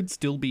 I could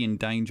still be in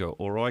danger,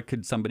 or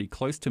somebody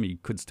close to me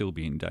could still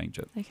be in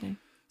danger. Okay.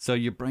 So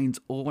your brain's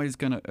always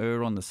going to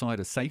err on the side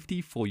of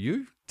safety for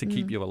you to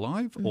keep you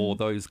alive or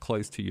those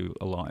close to you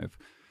alive.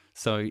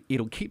 So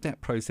it'll keep that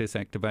process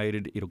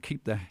activated. It'll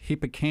keep the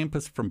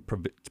hippocampus from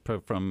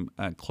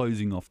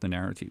closing off the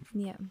narrative.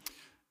 Yeah.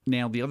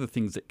 Now, the other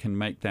things that can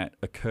make that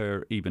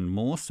occur even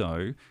more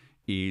so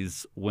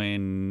is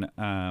when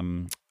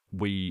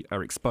we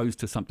are exposed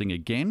to something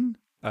again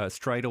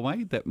straight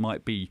away that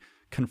might be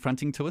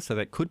confronting to us. So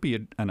that could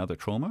be another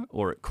trauma,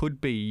 or it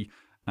could be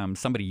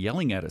somebody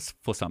yelling at us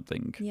for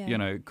something. Yeah.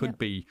 It could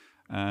be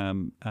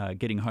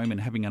getting home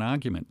and having an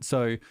argument.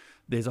 So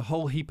there's a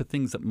whole heap of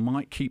things that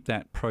might keep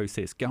that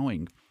process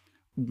going.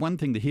 One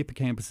thing the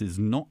hippocampus is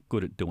not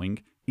good at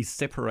doing is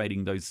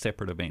separating those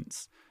separate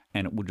events,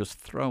 and it will just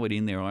throw it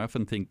in there. I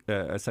often think,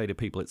 I say to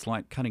people, it's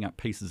like cutting up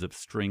pieces of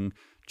string,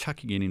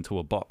 chucking it into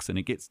a box, and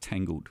it gets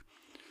tangled.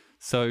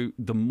 So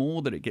the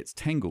more that it gets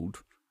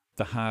tangled,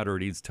 the harder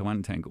it is to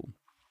untangle.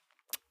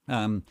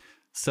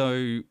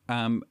 So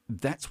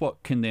that's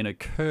what can then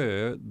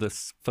occur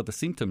for the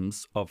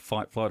symptoms of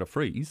fight, flight, or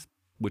freeze,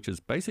 which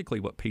is basically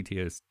what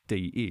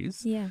PTSD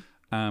is,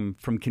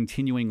 from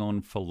continuing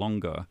on for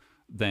longer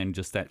than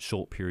just that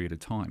short period of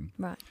time.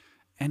 Right.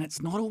 And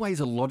it's not always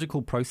a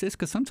logical process,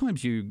 because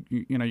sometimes you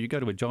go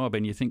to a job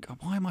and you think,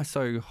 why am I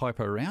so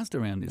hyper-aroused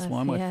around this?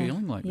 Why am I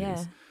feeling like this?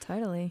 Yeah,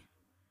 totally.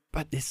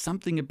 But there's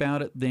something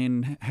about it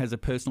then has a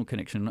personal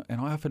connection.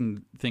 And I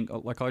often think,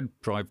 like, I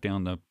drive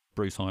down the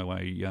Bruce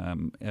Highway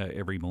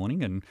every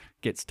morning and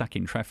get stuck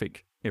in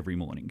traffic every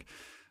morning.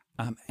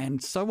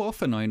 And so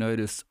often I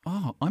notice,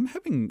 I'm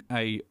having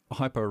a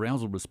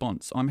hyperarousal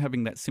response. I'm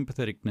having that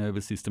sympathetic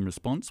nervous system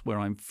response where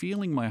I'm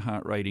feeling my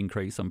heart rate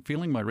increase. I'm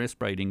feeling my rest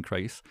rate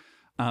increase.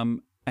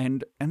 And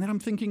then I'm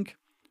thinking,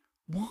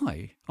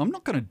 why? I'm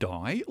not going to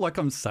die. Like,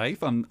 I'm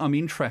safe. I'm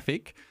in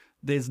traffic.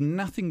 There's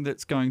nothing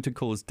that's going to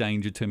cause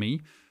danger to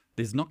me.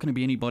 there's not going to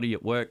be anybody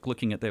at work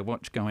looking at their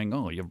watch going,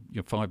 oh,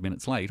 you're 5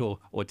 minutes late or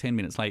 10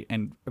 minutes late,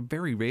 and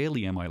very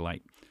rarely am I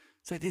late.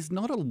 So there's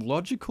not a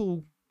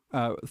logical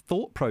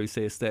thought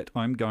process that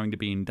I'm going to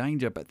be in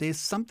danger, but there's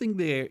something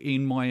there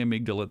in my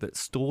amygdala that's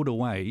stored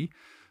away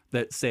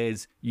that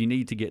says you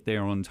need to get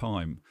there on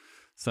time.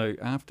 So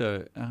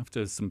after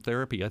some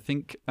therapy, I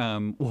think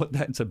what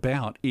that's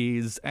about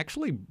is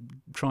actually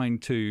trying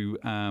to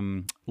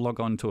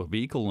log on to a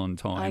vehicle on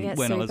time. I get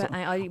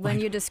when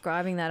you're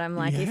describing that, I'm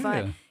like,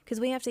 because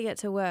we have to get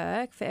to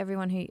work, for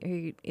everyone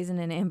who isn't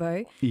an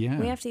AMBO,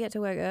 we have to get to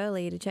work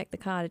early to check the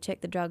car, to check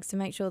the drugs, to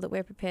make sure that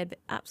we're prepared for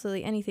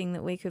absolutely anything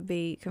that we could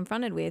be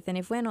confronted with. And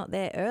if we're not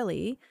there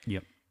early,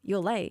 you're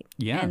late.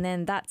 Yeah. And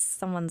then that's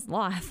someone's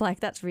life. Like,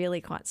 that's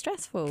really quite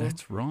stressful.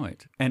 That's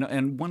right.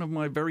 And one of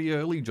my very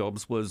early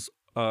jobs was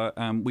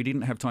we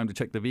didn't have time to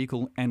check the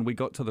vehicle, and we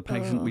got to the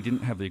patient, we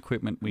didn't have the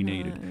equipment we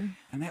needed.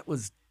 And that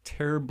was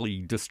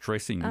terribly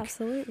distressing.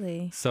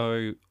 Absolutely.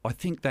 So I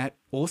think that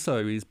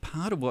also is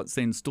part of what's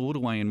then stored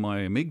away in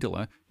my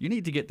amygdala. You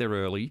need to get there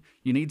early.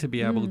 You need to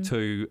be able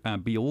to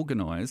be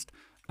organised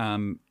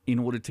in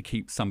order to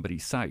keep somebody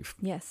safe.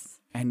 Yes.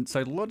 And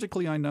so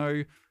logically I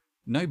know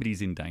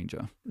nobody's in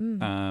danger.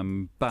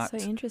 But so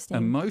interesting.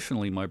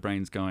 Emotionally my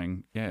brain's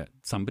going,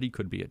 somebody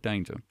could be at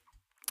danger.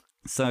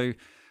 So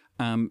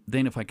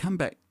then if I come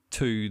back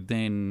to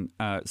then,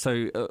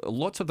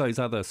 lots of those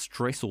other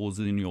stressors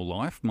in your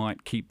life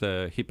might keep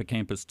the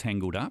hippocampus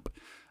tangled up.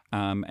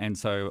 And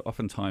so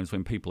oftentimes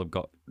when people have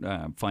got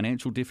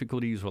financial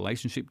difficulties,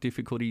 relationship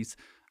difficulties,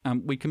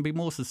 we can be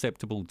more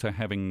susceptible to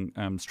having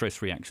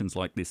stress reactions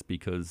like this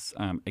because,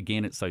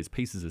 again, it's those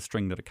pieces of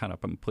string that are cut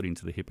up and put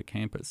into the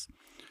hippocampus.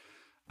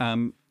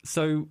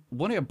 So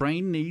what our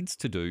brain needs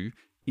to do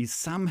is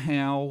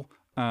somehow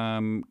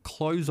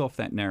close off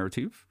that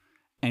narrative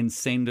and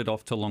send it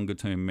off to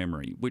longer-term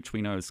memory, which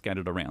we know is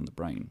scattered around the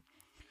brain.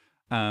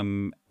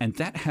 And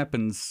that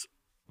happens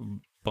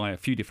by a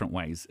few different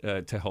ways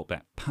to help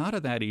that. Part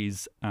of that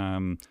is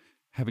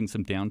having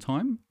some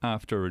downtime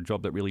after a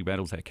job that really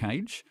rattles our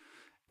cage.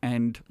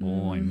 And,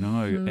 I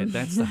know,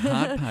 that's the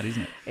hard part,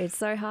 isn't it? It's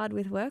so hard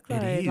with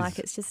workload. It is. Like,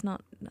 it's just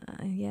not,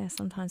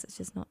 sometimes it's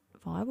just not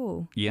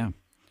viable. Yeah.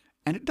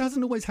 And it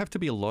doesn't always have to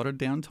be a lot of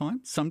downtime.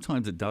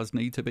 Sometimes it does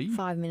need to be.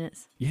 5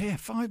 minutes. Yeah,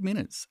 5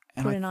 minutes.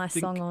 And put a nice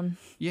song on.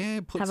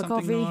 Yeah, put have something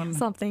a coffee, on.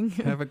 something.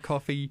 Have a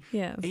coffee.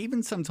 Yeah.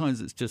 Even sometimes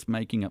it's just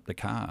making up the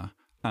car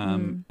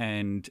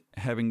and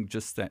having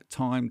just that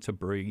time to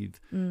breathe,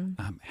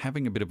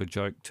 having a bit of a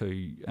joke to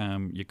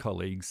your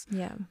colleagues.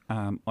 Yeah.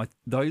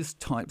 Those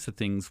types of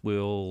things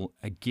will,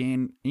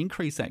 again,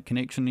 increase that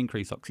connection,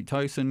 increase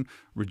oxytocin,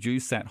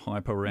 reduce that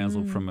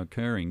hyperarousal from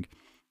occurring.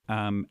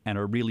 And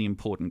are really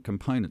important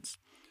components.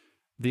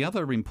 The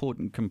other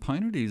important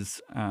component is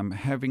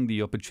having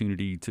the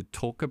opportunity to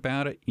talk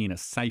about it in a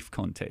safe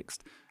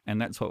context.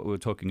 And that's what we were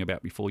talking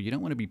about before. You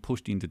don't want to be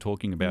pushed into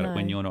talking about it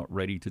when you're not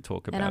ready to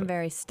talk about it. And I'm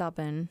very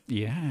stubborn.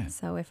 Yeah.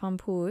 So if I'm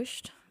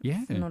pushed,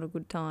 it's not a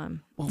good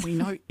time. Well, we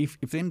know if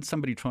then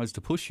somebody tries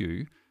to push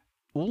you,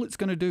 all it's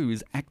going to do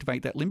is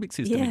activate that limbic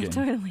system again. Yeah,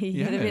 totally.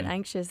 You get a bit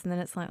anxious and then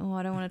it's like,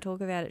 I don't want to talk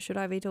about it. Should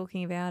I be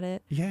talking about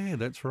it? Yeah,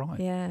 that's right.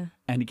 Yeah.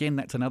 And again,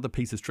 that's another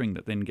piece of string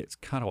that then gets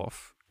cut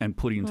off and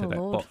put into that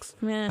box.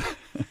 Yeah.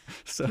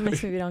 So it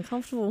makes me a bit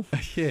uncomfortable.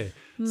 Yeah.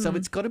 So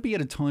it's got to be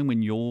at a time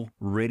when you're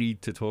ready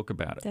to talk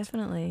about it.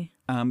 Definitely.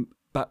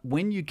 But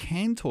when you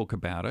can talk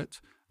about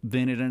it,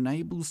 then it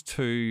enables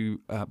to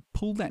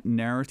pull that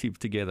narrative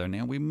together.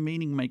 Now, we're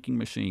meaning-making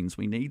machines.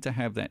 We need to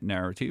have that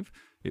narrative.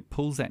 It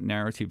pulls that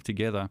narrative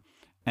together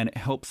and it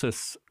helps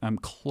us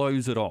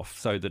close it off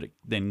so that it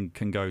then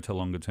can go to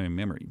longer-term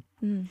memory.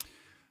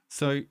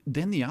 So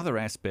then the other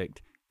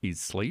aspect is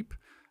sleep.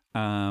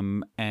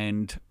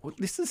 And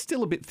this is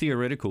still a bit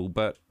theoretical,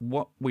 but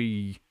what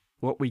we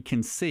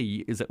can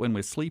see is that when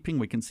we're sleeping,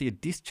 we can see a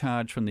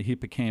discharge from the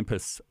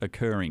hippocampus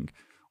occurring,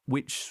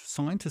 which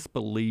scientists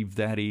believe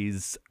that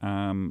is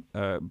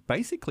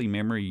basically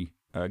memory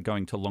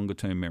going to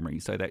longer-term memory.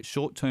 So that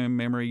short-term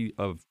memory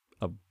of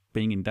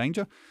being in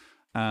danger,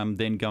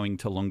 then going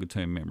to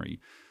longer-term memory.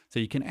 So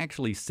you can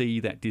actually see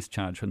that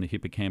discharge from the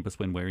hippocampus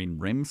when we're in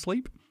REM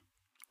sleep.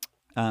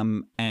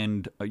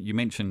 And you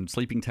mentioned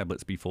sleeping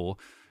tablets before.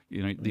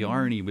 You know, the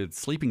irony with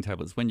sleeping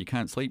tablets, when you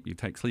can't sleep, you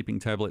take sleeping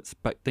tablets,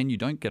 but then you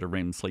don't get a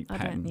REM sleep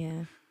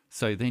pattern.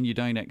 So then you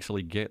don't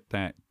actually get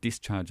that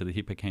discharge of the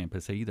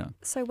hippocampus either.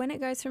 So when it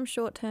goes from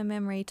short-term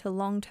memory to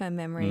long-term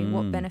memory,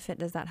 what benefit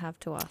does that have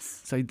to us?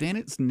 So then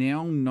it's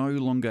now no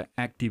longer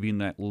active in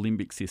that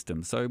limbic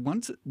system. So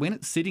when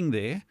it's sitting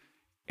there,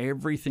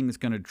 everything's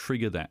going to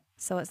trigger that.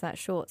 So it's that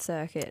short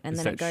circuit and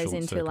then it goes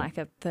into like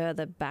a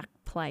further back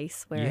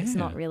place where it's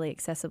not really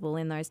accessible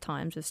in those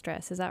times of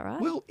stress. Is that right?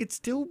 Well, it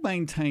still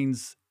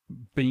maintains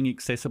being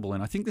accessible.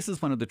 And I think this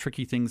is one of the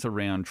tricky things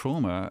around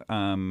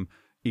trauma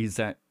is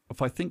that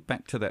if I think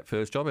back to that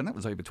first job, and that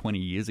was over 20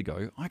 years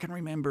ago, I can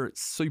remember it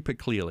super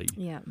clearly.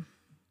 Yeah.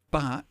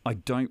 But I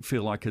don't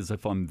feel like as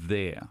if I'm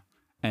there.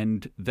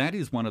 And that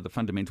is one of the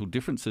fundamental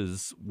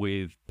differences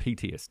with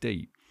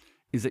PTSD,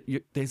 is that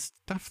there's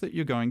stuff that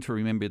you're going to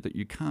remember that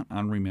you can't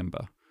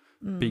unremember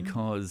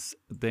because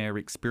they're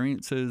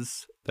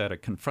experiences that are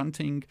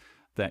confronting,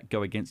 that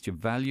go against your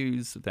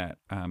values, that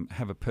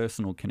have a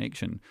personal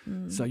connection.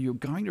 So you're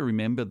going to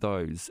remember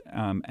those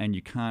and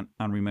you can't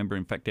unremember.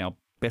 In fact, our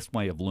best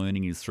way of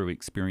learning is through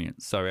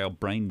experience. So our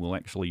brain will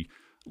actually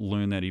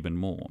learn that even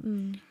more.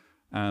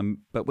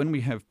 But when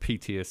we have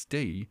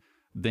PTSD,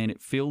 then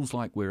it feels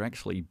like we're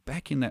actually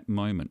back in that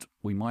moment.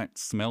 We might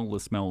smell the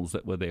smells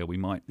that were there. We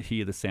might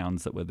hear the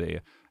sounds that were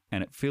there.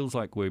 And it feels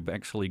like we've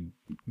actually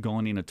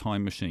gone in a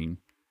time machine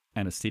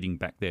and are sitting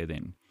back there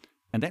then.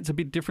 And that's a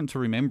bit different to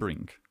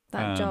remembering.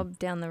 That job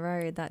down the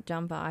road, that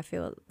jumper, I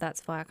feel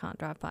that's why I can't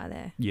drive by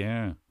there.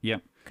 Yeah.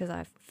 Because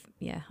I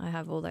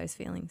have all those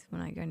feelings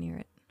when I go near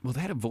it. Well,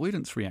 that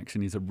avoidance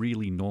reaction is a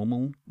really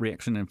normal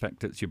reaction. In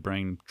fact, it's your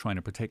brain trying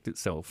to protect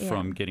itself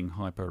from getting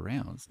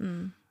hyper-aroused.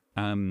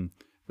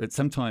 But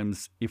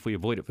sometimes if we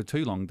avoid it for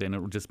too long, then it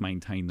will just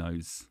maintain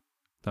those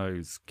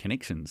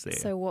connections there.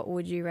 So what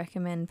would you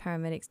recommend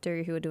paramedics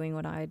do who are doing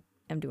what I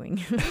am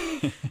doing?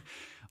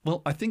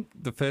 Well, I think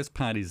the first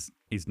part is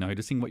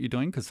noticing what you're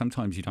doing, because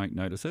sometimes you don't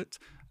notice it.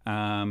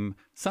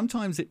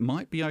 Sometimes it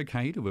might be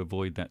okay to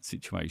avoid that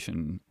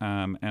situation.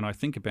 And I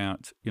think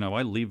about,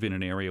 I live in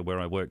an area where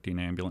I worked in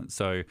ambulance.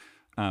 So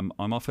I'm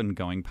often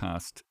going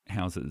past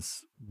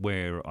houses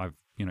where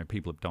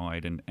people have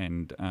died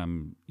and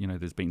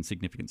there's been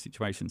significant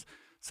situations.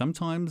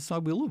 Sometimes I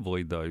will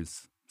avoid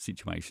those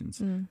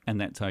situations and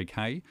that's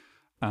okay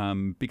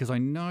because I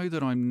know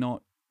that I'm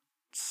not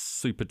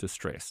super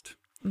distressed.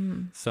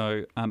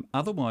 So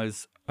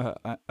otherwise,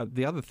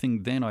 the other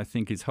thing then I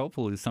think is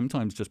helpful is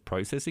sometimes just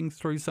processing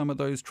through some of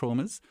those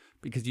traumas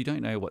because you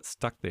don't know what's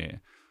stuck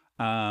there.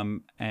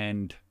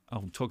 And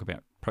I'll talk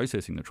about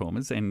processing the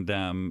traumas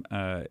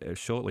and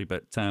shortly,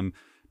 but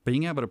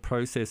being able to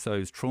process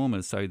those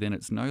traumas so then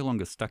it's no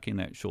longer stuck in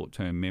that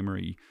short-term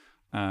memory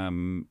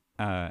and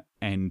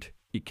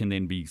it can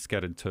then be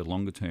scattered to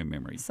longer-term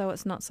memory. So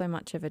it's not so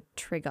much of a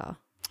trigger.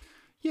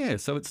 Yeah,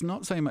 so it's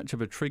not so much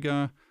of a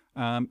trigger.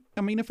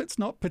 If it's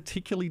not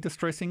particularly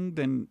distressing,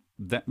 then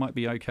that might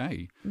be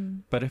okay.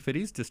 But if it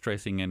is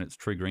distressing and it's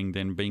triggering,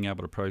 then being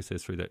able to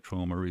process through that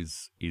trauma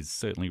is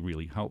certainly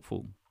really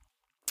helpful.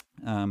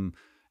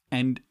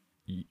 And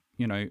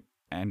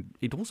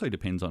it also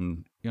depends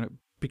on,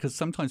 because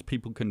sometimes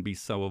people can be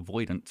so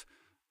avoidant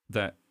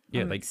that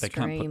they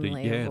can't put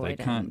they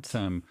can't.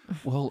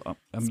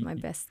 It's my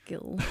best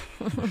skill.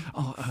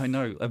 Oh, I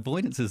know.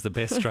 Avoidance is the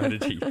best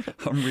strategy.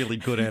 I'm really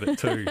good at it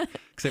too,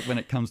 except when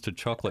it comes to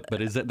chocolate.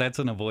 But that's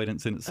an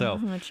avoidance in itself.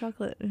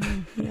 Chocolate,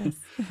 yes.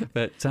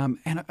 But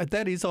and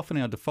that is often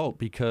our default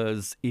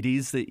because it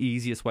is the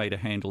easiest way to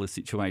handle a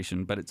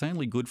situation, but it's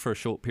only good for a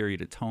short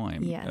period of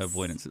time. Yes.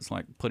 Avoidance. It's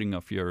like putting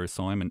off your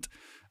assignment.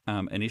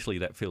 Initially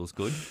that feels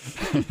good,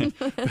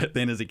 but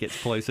then as it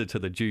gets closer to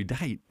the due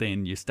date,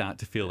 then you start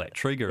to feel that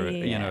trigger,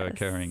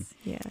 occurring.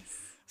 Yes.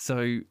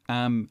 So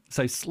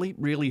sleep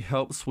really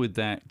helps with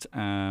that,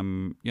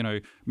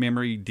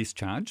 memory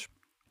discharge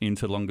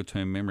into longer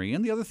term memory.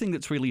 And the other thing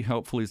that's really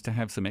helpful is to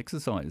have some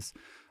exercise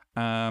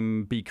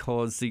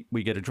because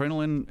we get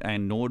adrenaline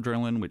and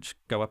noradrenaline, which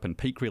go up and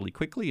peak really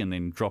quickly and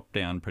then drop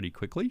down pretty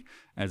quickly,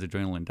 as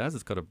adrenaline does.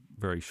 It's got a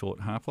very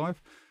short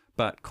half-life,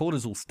 but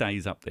cortisol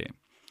stays up there.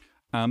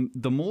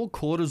 The more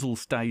cortisol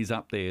stays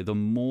up there, the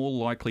more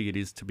likely it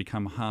is to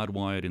become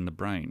hardwired in the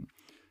brain.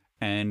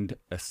 And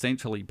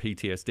essentially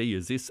PTSD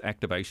is this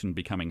activation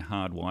becoming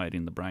hardwired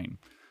in the brain.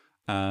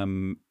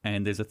 And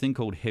there's a thing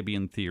called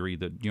Hebbian theory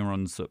that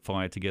neurons that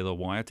fire together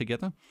wire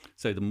together.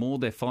 So the more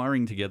they're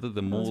firing together,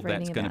 the more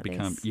that's going to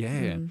become,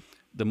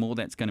 the more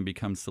that's going to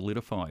become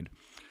solidified.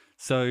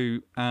 So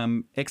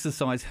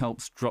exercise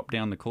helps drop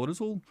down the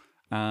cortisol.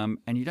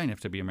 And you don't have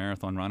to be a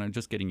marathon runner,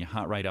 just getting your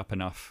heart rate up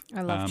enough.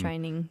 I love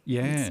training.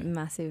 Yeah. It's a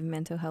massive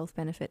mental health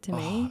benefit to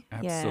me.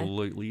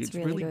 Absolutely. It's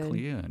really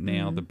clear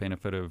now the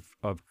benefit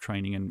of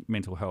training and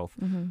mental health.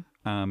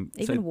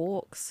 Even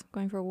walks,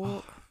 going for a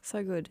walk,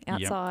 so good.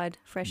 Outside,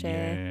 fresh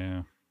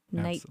air,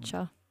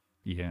 nature.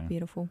 Yeah.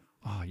 Beautiful.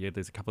 Oh, yeah,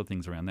 there's a couple of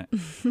things around that.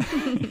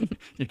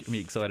 You get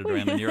me excited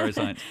around the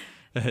neuroscience.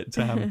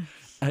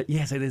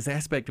 So there's the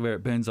aspect where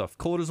it burns off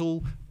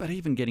cortisol, but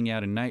even getting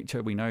out in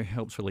nature we know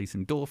helps release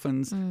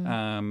endorphins.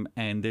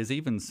 And there's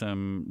even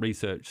some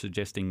research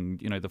suggesting,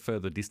 the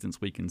further distance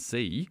we can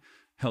see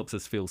helps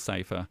us feel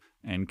safer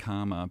and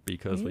calmer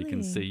because we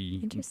can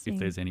see if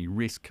there's any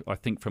risk, I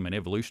think, from an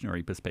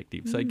evolutionary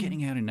perspective. So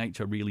getting out in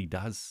nature really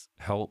does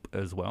help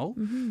as well.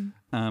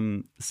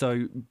 And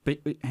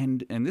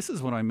this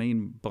is what I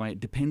mean by it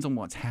depends on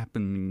what's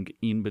happening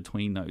in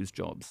between those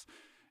jobs.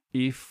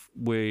 If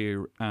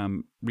we're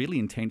really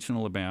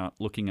intentional about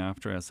looking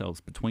after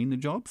ourselves between the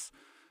jobs,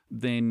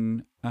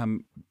 then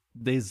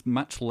there's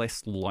much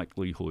less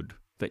likelihood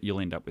that you'll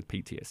end up with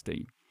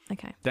PTSD.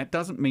 Okay. That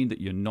doesn't mean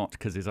that you're not,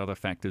 because there's other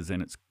factors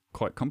and it's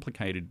quite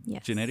complicated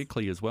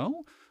genetically as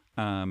well.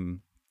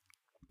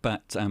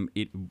 But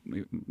it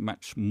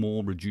much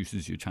more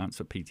reduces your chance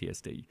of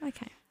PTSD.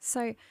 Okay.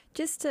 So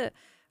just to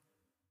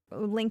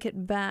link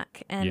it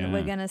back and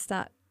we're going to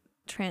start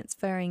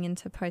transferring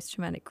into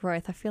post-traumatic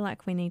growth, I feel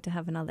like we need to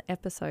have another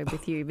episode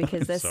with you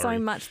because there's so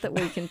much that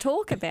we can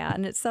talk about,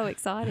 and it's so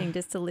exciting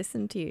just to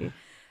listen to you.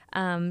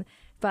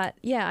 But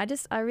yeah,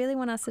 I really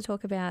want us to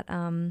talk about,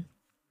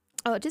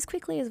 just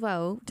quickly as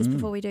well, just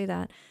before we do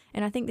that.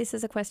 And I think this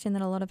is a question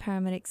that a lot of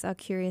paramedics are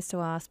curious to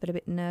ask, but a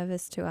bit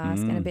nervous to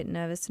ask and a bit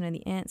nervous to know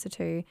the answer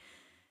to.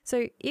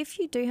 So if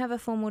you do have a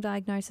formal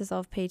diagnosis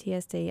of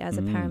PTSD as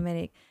a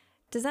paramedic,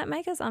 does that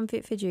make us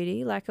unfit for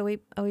duty? Like, are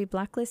we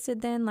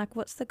blacklisted then? Like,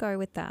 what's the go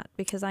with that?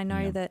 Because I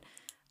know that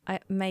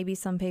maybe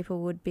some people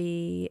would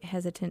be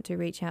hesitant to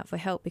reach out for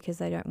help because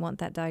they don't want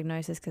that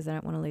diagnosis because they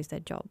don't want to lose their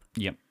job.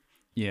 Yep.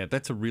 Yeah,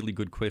 that's a really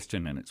good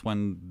question, and it's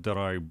one that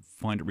I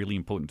find it really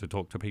important to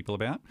talk to people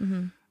about.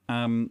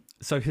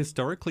 So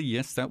historically,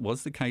 yes, that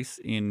was the case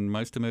in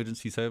most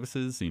emergency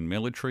services, in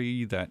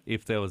military, that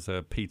if there was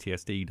a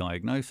PTSD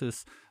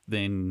diagnosis,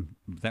 then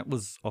that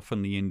was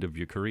often the end of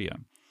your career.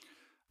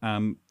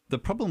 The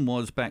problem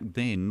was back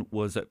then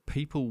was that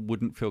people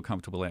wouldn't feel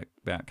comfortable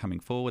about coming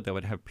forward. They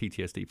would have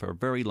PTSD for a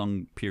very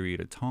long period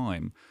of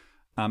time.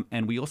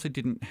 And we also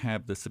didn't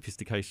have the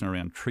sophistication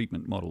around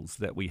treatment models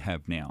that we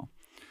have now.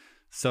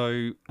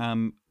 So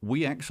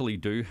we actually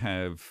do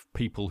have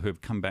people who have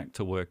come back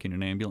to work in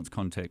an ambulance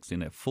context in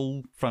their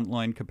full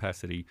frontline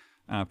capacity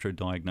after a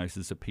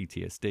diagnosis of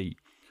PTSD.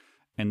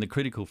 And the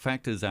critical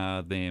factors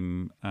are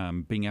them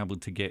being able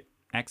to get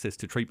access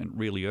to treatment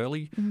really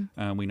early.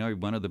 We know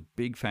one of the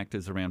big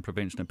factors around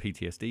prevention of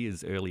PTSD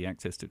is early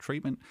access to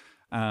treatment,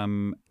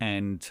 and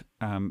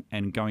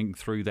going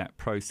through that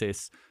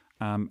process.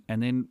 And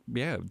then,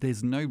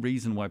 there's no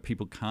reason why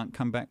people can't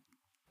come back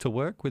to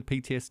work with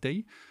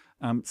PTSD.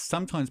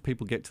 Sometimes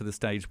people get to the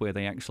stage where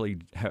they actually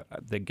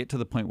they get to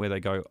the point where they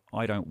go,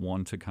 I don't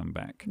want to come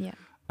back. Yeah.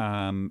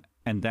 And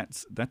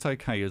that's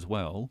okay as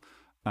well.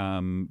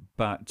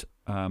 But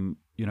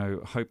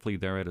hopefully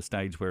they're at a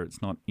stage where it's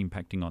not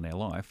impacting on their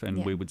life,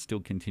 and we would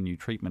still continue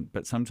treatment.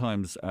 But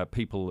sometimes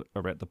people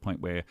are at the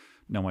point where,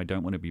 no, I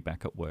don't want to be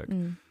back at work.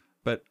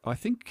 But I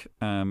think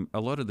a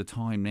lot of the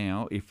time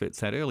now, if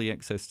it's that early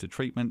access to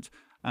treatment,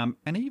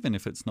 and even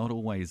if it's not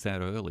always that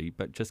early,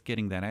 but just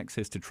getting that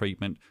access to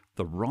treatment,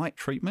 the right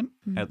treatment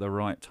at the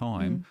right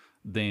time,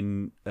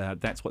 then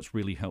that's what's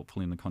really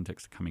helpful in the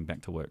context of coming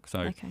back to work.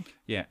 So,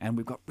 and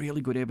we've got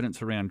really good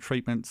evidence around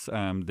treatments.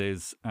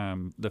 There's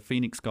the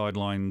Phoenix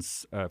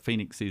guidelines.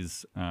 Phoenix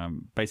is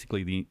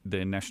basically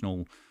the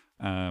National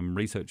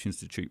Research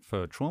Institute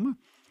for Trauma.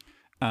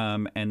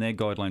 And their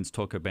guidelines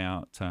talk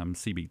about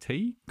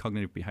CBT,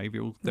 cognitive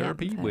behavioural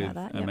therapy, with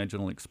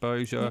imaginal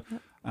exposure,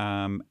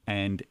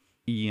 and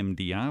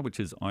EMDR, which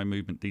is eye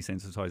movement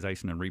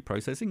desensitization and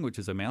reprocessing, which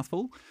is a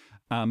mouthful.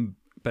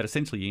 But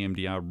essentially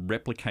EMDR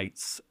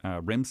replicates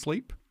REM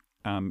sleep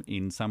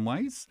in some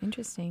ways.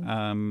 Interesting.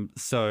 And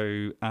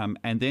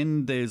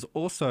then there's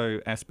also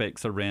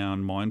aspects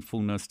around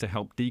mindfulness to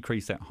help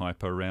decrease that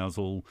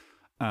hyperarousal.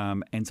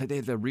 And so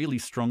they're really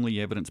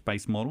strongly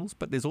evidence-based models,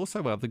 but there's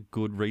also other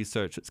good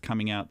research that's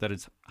coming out that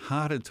it's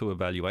harder to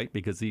evaluate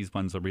because these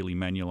ones are really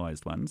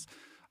manualized ones.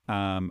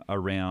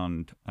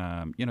 Around,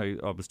 I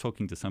was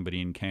talking to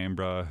somebody in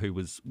Canberra who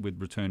was with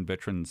returned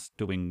veterans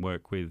doing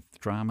work with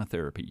drama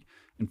therapy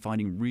and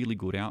finding really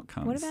good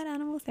outcomes. What about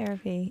animal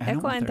therapy?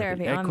 Equine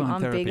therapy.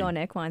 I'm big on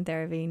equine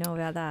therapy. You know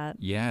about that?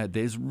 Yeah,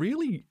 there's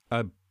really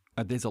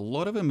there's a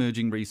lot of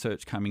emerging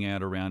research coming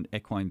out around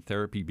equine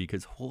therapy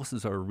because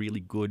horses are a really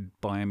good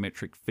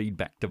biometric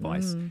feedback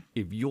device.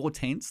 If you're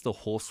tense, the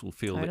horse will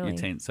feel that you're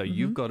tense. So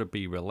you've got to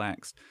be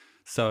relaxed.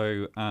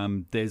 So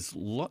there's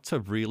lots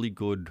of really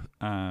good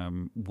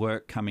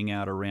work coming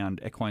out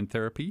around equine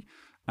therapy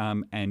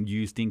and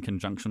used in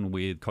conjunction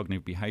with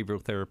cognitive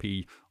behavioural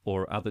therapy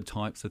or other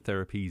types of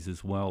therapies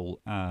as well,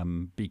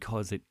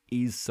 because it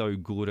is so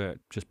good at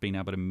just being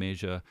able to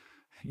measure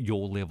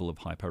your level of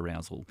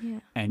hyperarousal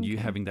and you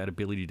having that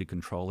ability to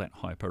control that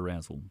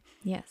hyperarousal.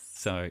 Yes.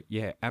 So,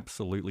 yeah,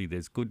 absolutely.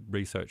 There's good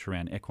research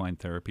around equine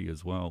therapy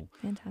as well.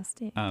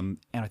 Fantastic. And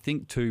I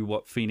think, too,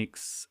 what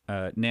Phoenix,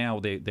 now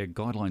their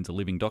guidelines are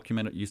living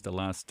document. It used to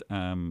last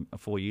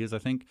 4 years, I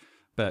think.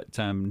 But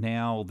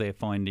now they're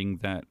finding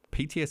that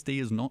PTSD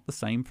is not the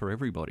same for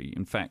everybody.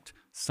 In fact,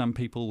 some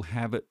people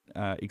have it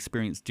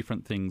experience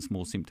different things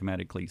more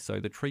symptomatically. So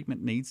the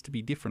treatment needs to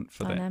be different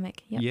for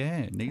Dynamic, that. Yeah,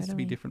 it needs to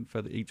be different for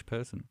each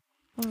person.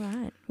 All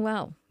right.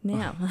 Well,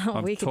 now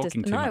we could just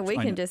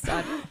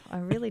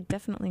I'm really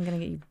definitely going to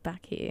get you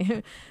back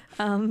here.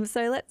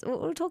 So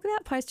we'll talk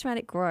about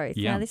post-traumatic growth.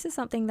 Yeah. Now, this is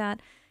something that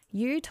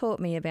you taught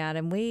me about,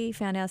 and we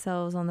found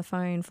ourselves on the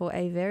phone for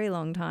a very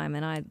long time,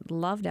 and I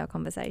loved our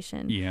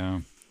conversation. Yeah.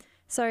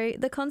 So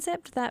the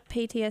concept that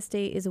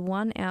PTSD is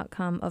one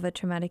outcome of a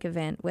traumatic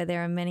event where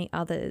there are many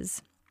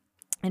others,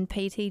 and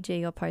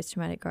PTG or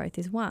post-traumatic growth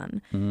is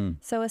one.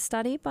 So a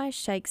study by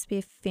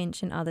Shakespeare,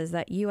 Finch and others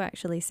that you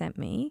actually sent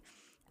me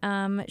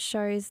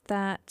shows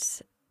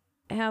that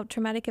how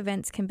traumatic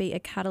events can be a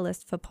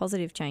catalyst for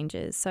positive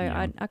changes. So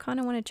I kind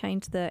of want to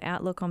change the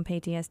outlook on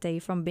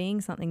PTSD from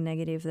being something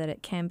negative that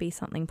it can be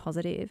something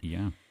positive.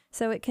 Yeah.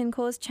 So it can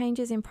cause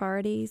changes in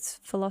priorities,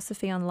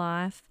 philosophy on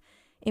life.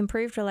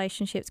 improved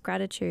relationships,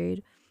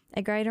 gratitude,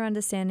 a greater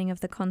understanding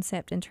of the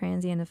concept and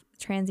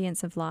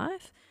transience of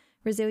life,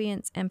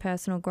 resilience and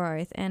personal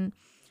growth. And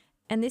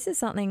this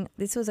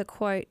was a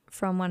quote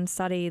from one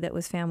study that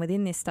was found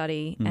within this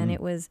study, and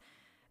it was,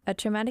 a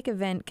traumatic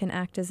event can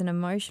act as an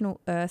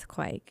emotional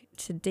earthquake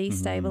to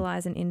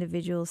destabilize an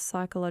individual's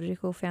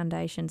psychological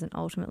foundations and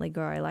ultimately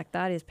grow. Like,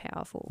 that is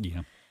powerful.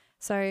 Yeah.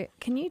 So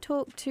can you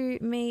talk to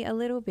me a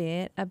little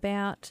bit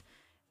about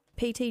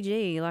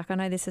PTG? Like, I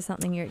know this is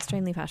something you're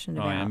extremely passionate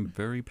about. I am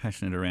very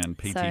passionate around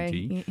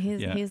PTG. So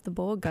here's the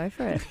board. Go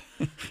for it.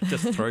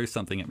 Just throw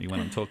something at me when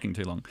I'm talking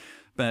too long.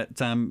 But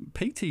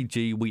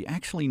PTG, we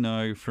actually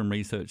know from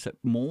research that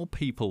more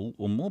people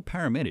or more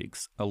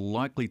paramedics are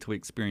likely to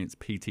experience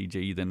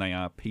PTG than they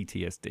are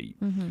PTSD.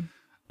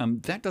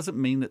 That doesn't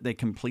mean that they're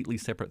completely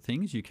separate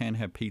things. You can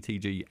have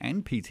PTG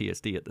and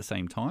PTSD at the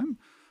same time,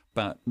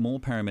 but more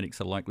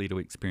paramedics are likely to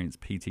experience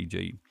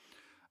PTG.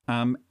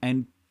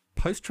 And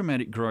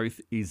post-traumatic growth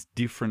is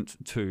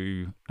different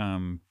to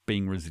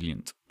being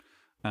resilient.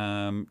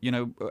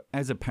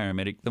 As a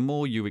paramedic, the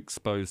more you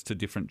expose to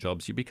different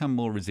jobs, you become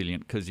more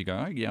resilient because you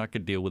go, oh, yeah, I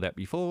could deal with that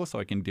before, so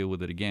I can deal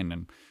with it again.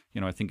 And,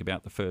 I think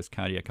about the first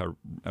cardiac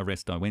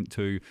arrest I went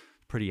to,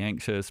 pretty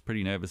anxious,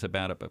 pretty nervous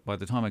about it. But by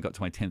the time I got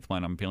to my 10th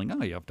one, I'm feeling,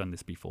 oh, yeah, I've done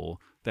this before.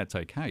 That's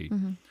okay.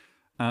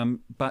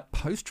 But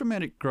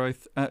post-traumatic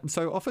growth,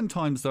 so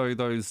oftentimes, though,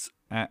 those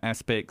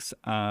aspects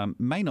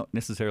may not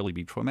necessarily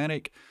be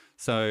traumatic.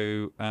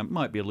 So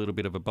might be a little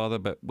bit of a bother,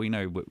 but we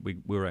know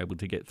we're able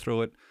to get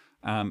through it.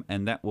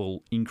 And that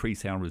will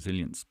increase our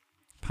resilience.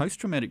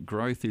 Post-traumatic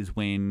growth is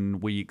when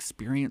we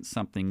experience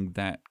something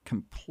that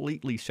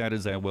completely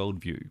shatters our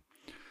worldview.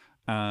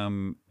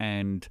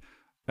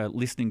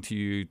 Listening to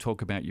you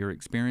talk about your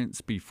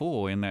experience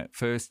before in that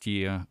first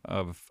year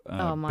of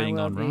being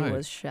on road. My worldview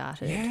was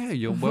shattered. Yeah,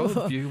 your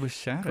worldview was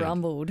shattered.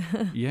 Crumbled.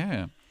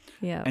 Yeah.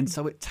 Yeah. And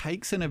so it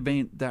takes an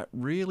event that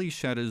really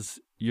shatters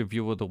your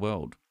view of the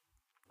world.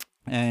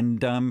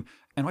 And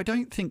I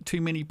don't think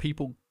too many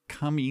people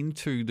come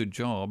into the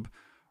job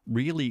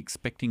really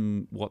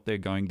expecting what they're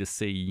going to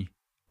see.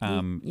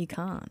 You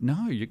can't.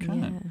 No, you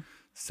can't. Yeah.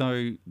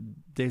 So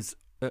there's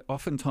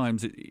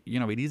oftentimes, it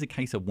is a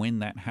case of when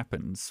that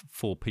happens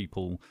for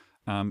people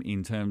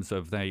in terms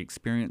of they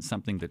experience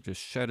something that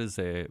just shatters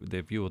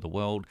their view of the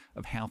world,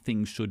 of how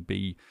things should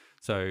be.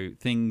 So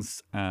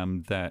things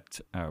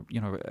that,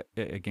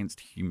 against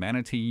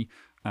humanity,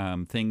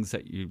 things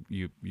that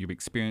you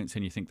experience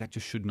and you think that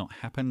just should not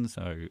happen.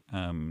 So,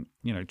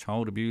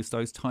 child abuse,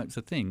 those types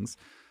of things.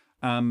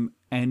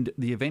 And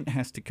the event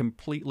has to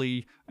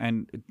completely,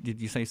 and did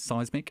you say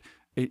seismic?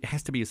 It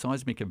has to be a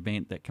seismic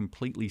event that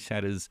completely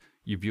shatters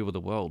your view of the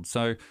world.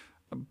 So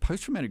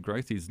post-traumatic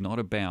growth is not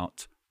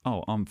about,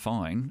 oh, I'm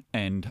fine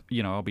and,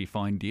 I'll be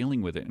fine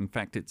dealing with it. In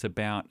fact, it's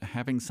about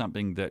having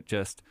something that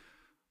just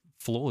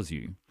floors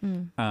you.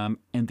 And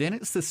then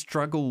it's the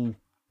struggle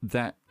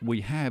that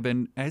we have.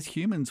 And as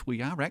humans,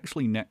 we are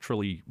actually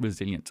naturally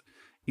resilient.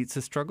 It's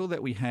a struggle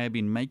that we have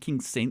in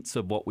making sense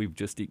of what we've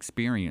just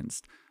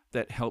experienced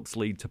that helps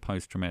lead to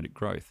post-traumatic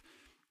growth.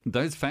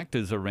 Those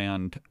factors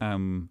around,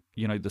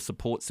 the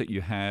supports that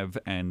you have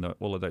and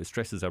all of those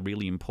stresses are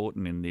really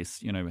important in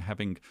this,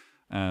 having,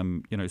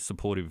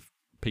 supportive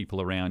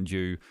people around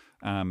you,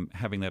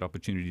 having that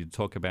opportunity to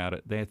talk about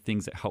it. They're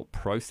things that help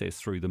process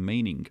through the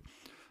meaning.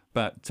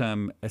 But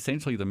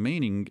essentially the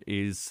meaning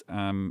is,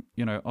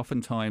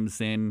 oftentimes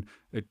then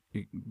it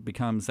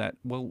becomes that,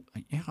 well,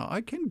 yeah,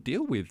 I can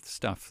deal with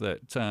stuff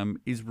that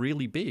is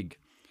really big.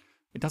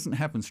 It doesn't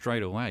happen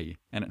straight away,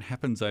 and it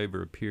happens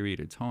over a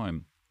period of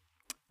time.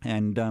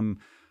 And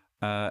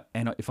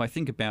if I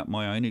think about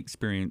my own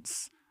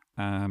experience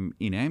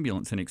in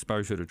ambulance and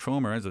exposure to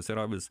trauma, as I said,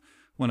 I was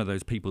one of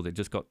those people that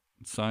just got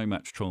so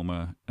much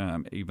trauma,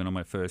 even on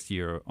my first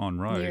year on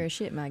road. You're a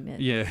shit magnet.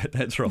 Yeah,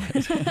 that's right.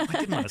 I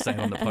didn't want to say it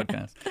on the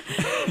podcast.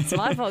 It's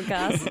my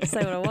podcast.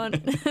 Say what I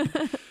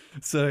want.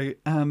 So,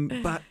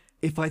 but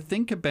if I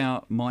think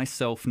about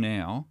myself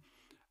now,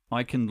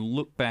 I can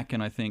look back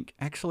and I think,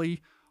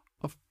 actually,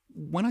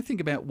 when I think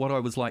about what I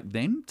was like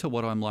then to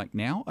what I'm like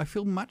now, I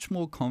feel much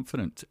more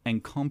confident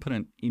and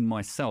competent in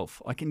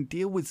myself. I can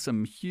deal with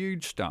some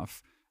huge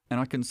stuff and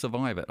I can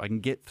survive it. I can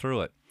get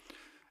through it.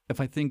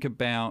 If I think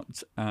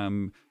about,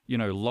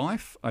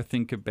 life, I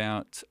think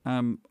about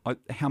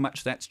how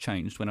much that's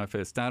changed when I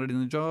first started in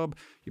the job.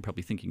 You're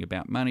probably thinking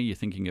about money. You're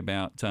thinking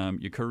about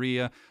your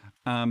career.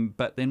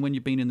 But then when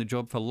you've been in the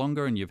job for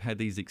longer and you've had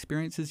these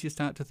experiences, you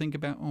start to think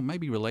about,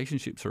 maybe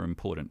relationships are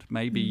important.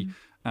 Maybe,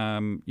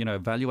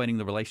 evaluating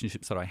the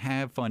relationships that I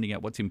have, finding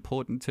out what's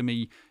important to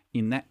me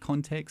in that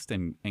context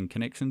and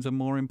connections are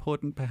more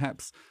important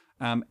perhaps.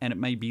 And it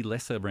may be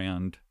less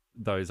around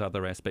those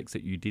other aspects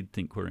that you did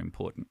think were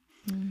important.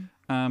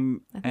 I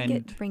think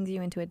it brings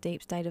you into a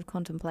deep state of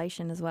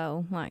contemplation as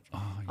well. Like,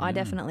 I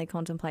definitely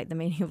contemplate the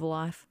meaning of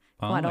life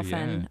quite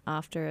often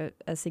after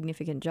a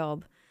significant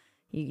job.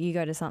 You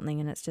go to something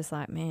and it's just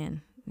like,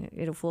 man,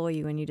 it'll floor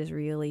you and you just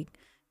really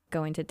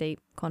go into deep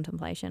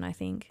contemplation, I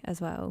think, as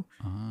well.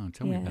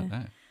 Tell me about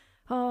that.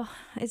 Oh,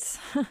 it's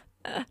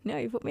No,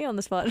 you put me on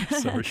the spot.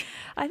 Sorry.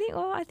 I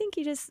think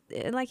you just,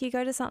 like, you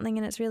go to something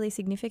and it's really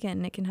significant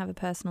and it can have a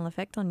personal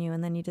effect on you,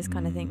 and then you just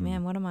kind of think,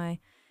 man, what am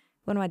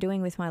I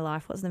doing with my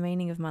life? What's the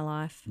meaning of my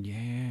life?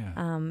 Yeah.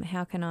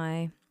 How can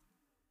I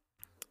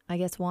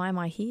guess, why am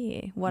I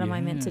here? What am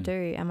I meant to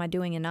do? Am I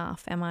doing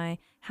enough? Am I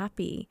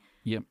happy?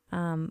 Yep.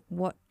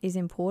 What is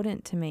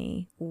important to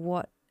me?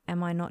 What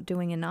am I not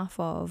doing enough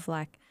of?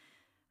 Like,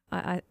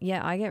 I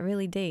get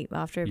really deep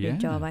after a big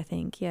job, I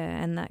think. Yeah.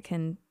 And that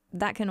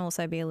can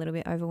also be a little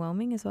bit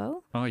overwhelming as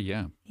well. Oh,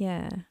 yeah.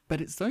 Yeah. But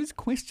it's those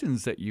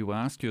questions that you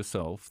ask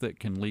yourself that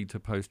can lead to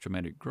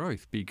post-traumatic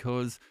growth,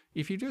 because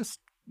if you just,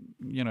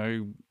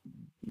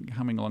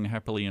 humming along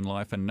happily in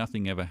life and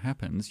nothing ever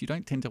happens, you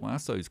don't tend to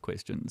ask those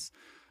questions.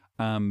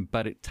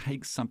 But it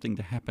takes something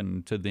to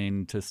happen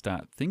to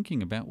start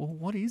thinking about, well,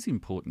 what is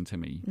important to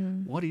me?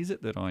 What is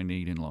it that I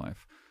need in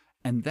life?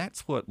 And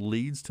that's what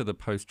leads to the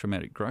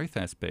post-traumatic growth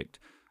aspect,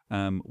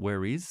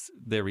 there is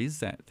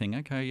that thing,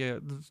 okay,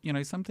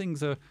 some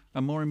things are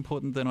more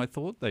important than I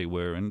thought they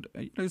were. And,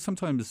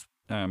 sometimes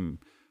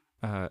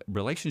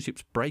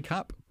relationships break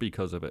up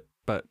because of it,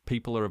 but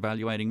people are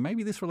evaluating,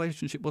 maybe this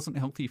relationship wasn't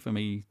healthy for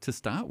me to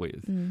start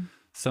with.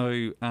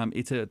 So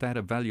it's that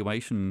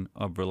evaluation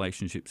of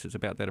relationships. It's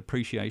about that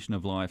appreciation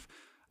of life.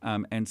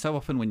 And so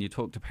often when you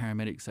talk to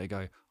paramedics, they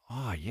go,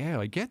 oh, yeah,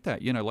 I get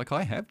that. Like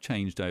I have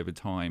changed over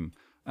time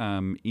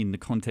in the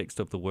context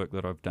of the work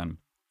that I've done.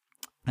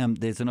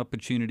 There's an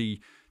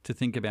opportunity to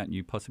think about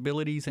new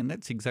possibilities, and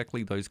that's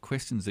exactly those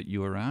questions that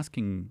you were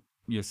asking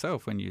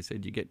yourself when you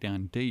said you get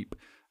down deep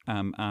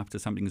after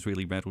something's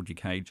really rattled your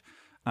cage.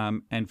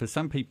 And for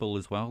some people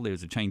as well,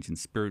 there's a change in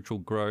spiritual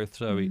growth.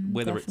 So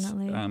whether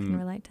definitely, I can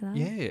relate to that.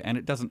 Yeah, and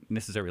it doesn't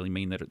necessarily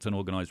mean that it's an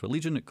organised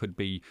religion. It could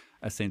be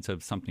a sense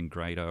of something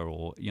greater,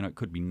 or it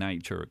could be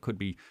nature. It could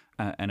be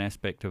an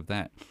aspect of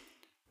that.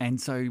 And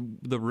so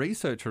the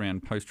research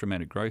around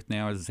post-traumatic growth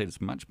now, as I said,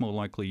 is much more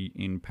likely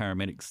in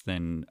paramedics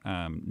than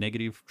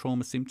negative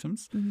trauma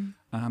symptoms.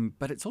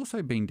 But it's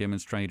also been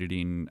demonstrated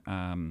in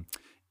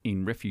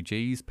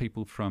refugees,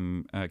 people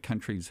from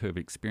countries who have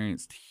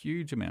experienced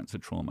huge amounts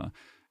of trauma.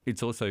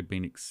 It's also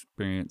been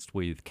experienced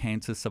with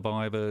cancer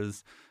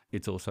survivors.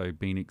 It's also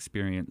been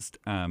experienced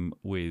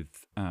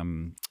with,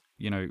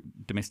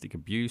 domestic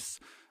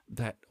abuse.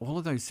 That all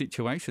of those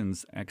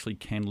situations actually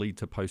can lead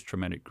to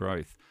post-traumatic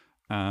growth.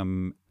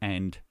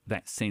 And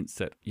that sense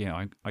that,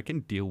 I can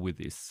deal with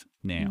this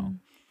now.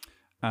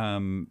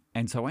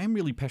 And so I am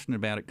really passionate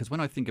about it, because when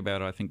I think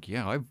about it, I think,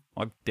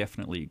 I've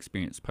definitely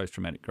experienced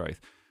post-traumatic growth.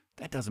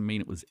 That doesn't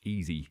mean it was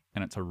easy,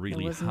 and it's a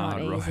really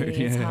hard road.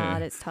 It's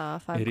hard, it's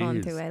tough. I've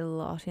gone through a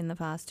lot in the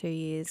past 2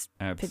 years,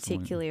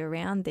 particularly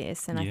around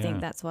this, and I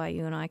think that's why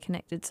you and I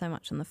connected so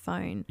much on the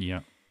phone. Yeah.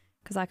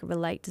 Because I could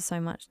relate to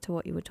so much to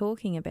what you were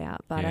talking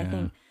about. But I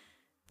think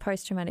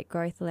post-traumatic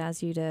growth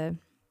allows you to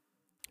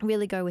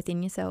really go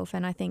within yourself,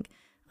 and I think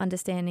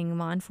understanding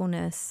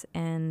mindfulness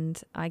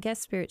and I guess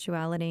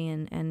spirituality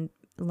and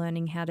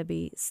learning how to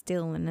be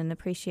still and an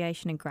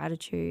appreciation and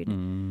gratitude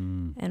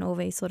and all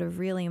these sort of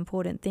really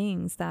important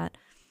things, that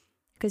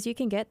because you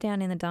can get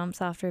down in the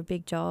dumps after a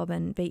big job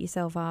and beat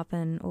yourself up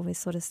and all this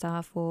sort of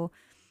stuff, or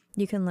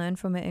you can learn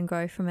from it and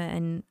grow from it.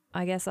 And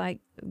I guess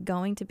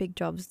going to big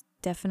jobs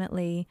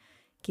definitely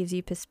gives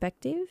you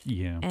perspective,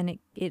 and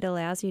it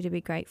allows you to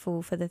be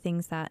grateful for the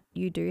things that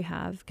you do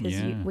have,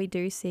 because we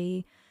do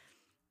see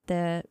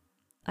the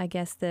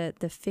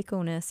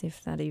fickleness,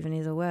 if that even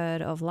is a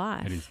word, of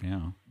life. It is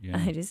now.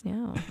 It is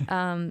now.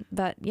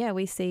 But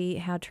we see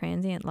how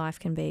transient life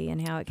can be,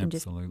 and how it can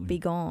just be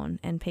gone,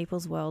 and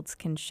people's worlds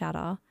can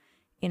shatter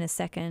in a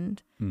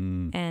second.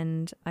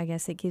 And I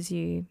guess it gives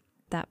you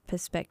that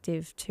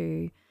perspective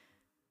to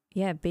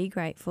be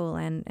grateful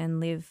and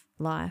live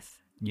life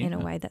in a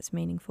way that's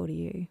meaningful to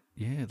you.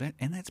 Yeah,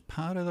 that's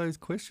part of those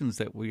questions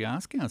that we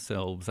ask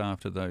ourselves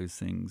after those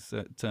things,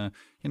 that,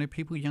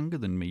 people younger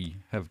than me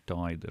have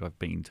died that I've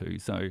been to.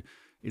 So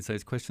it's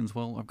those questions,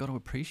 well, I've got to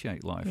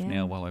appreciate life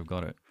now while I've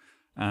got it.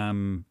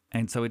 And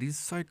so it is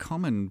so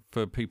common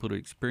for people to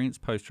experience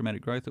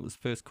post-traumatic growth. It was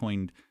first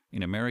coined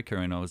in America,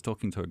 and I was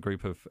talking to a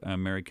group of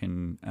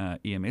American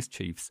EMS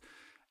chiefs,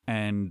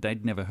 and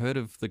they'd never heard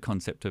of the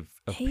concept of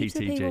PTG. Heaps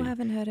of people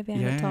haven't heard about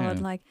it,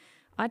 Todd. Like,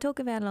 I talk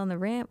about it on the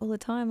ramp all the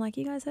time. Like,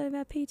 you guys heard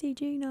about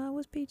PTG? No,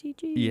 what's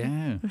PTG?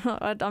 Yeah.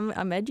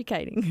 I'm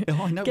educating.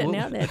 Oh, I know. Getting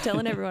out there,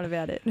 telling everyone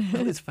about it.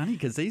 Well, it's funny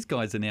because these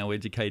guys are now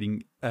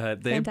educating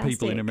their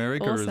people in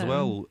America as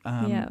well.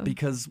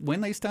 Because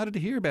when they started to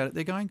hear about it,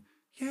 they're going,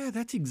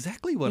 that's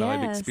exactly what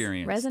I've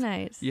experienced.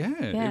 Resonates.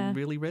 Yeah, it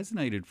really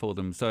resonated for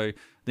them. So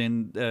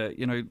then,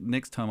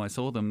 next time I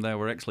saw them, they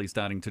were actually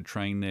starting to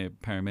train their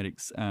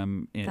paramedics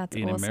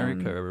in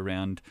America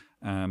around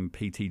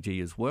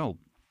PTG as well.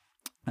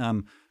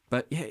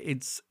 But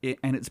it's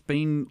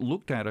been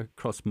looked at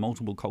across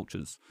multiple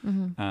cultures,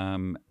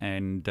 and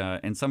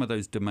some of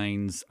those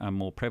domains are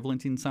more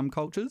prevalent in some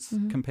cultures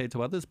compared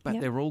to others,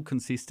 but they're all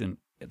consistent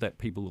that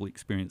people will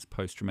experience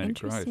post-traumatic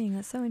growth. Interesting.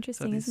 That's so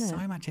interesting, isn't it?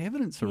 There's so much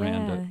evidence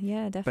around it.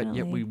 Yeah, definitely. But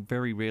yet we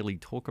very rarely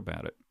talk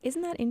about it.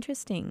 Isn't that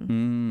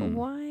interesting?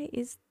 Why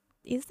is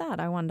is that,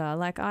 I wonder?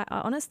 Like, I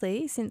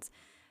honestly, since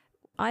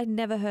I'd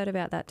never heard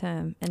about that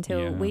term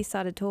until we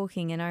started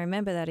talking, and I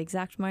remember that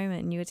exact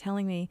moment and you were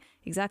telling me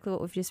exactly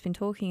what we've just been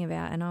talking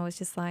about, and I was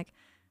just like,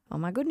 oh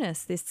my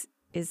goodness, this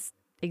is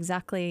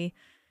exactly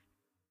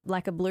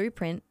like a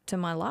blueprint to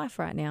my life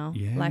right now,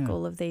 like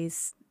all of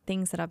these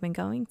things that I've been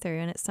going through.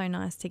 And it's so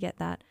nice to get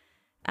that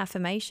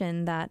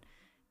affirmation that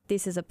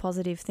this is a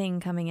positive thing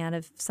coming out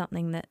of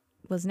something that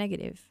was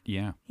negative.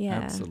 Yeah.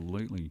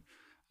 Absolutely.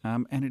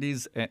 And it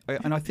is,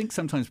 and I think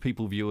sometimes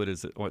people view it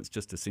as, it's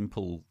just a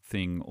simple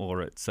thing,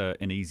 or it's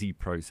an easy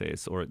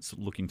process, or it's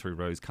looking through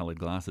rose-coloured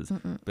glasses.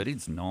 But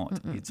it's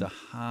not. It's a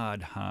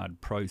hard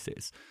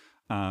process.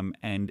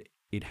 And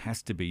it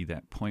has to be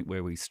that point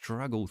where we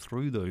struggle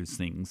through those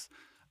things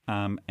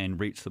and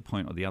reach the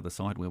point on the other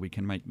side where we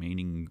can make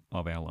meaning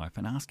of our life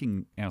and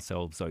asking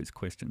ourselves those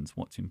questions,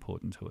 what's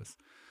important to us.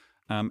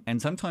 And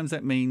sometimes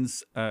that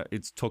means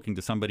it's talking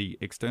to somebody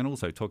external,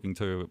 so talking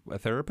to a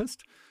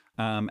therapist,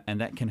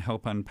 and that can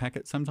help unpack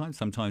it sometimes.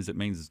 Sometimes it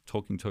means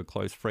talking to a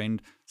close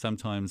friend.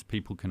 Sometimes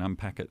people can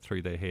unpack it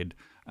through their head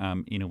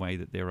in a way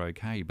that they're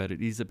okay. But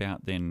it is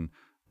about then,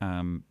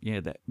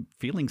 that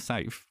feeling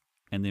safe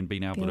and then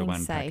being able to unpack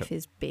it. Feeling safe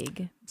is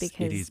big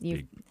because it is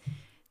big.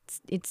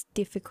 It's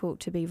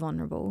difficult to be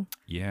vulnerable.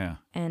 Yeah.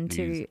 And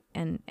to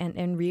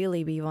and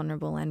really be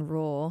vulnerable and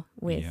raw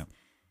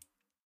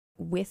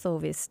with all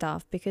this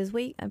stuff, because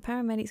we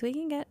paramedics, we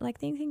can get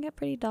things can get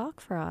pretty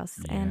dark for us.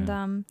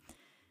 And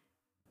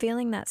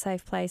feeling that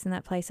safe place and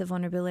that place of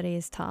vulnerability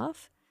is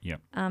tough. Yeah.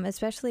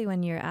 Especially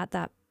when you're at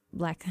that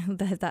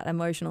that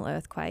emotional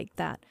earthquake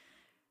that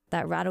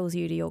rattles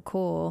you to your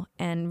core,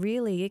 and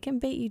really it can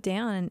beat you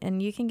down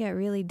and you can get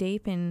really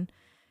deep in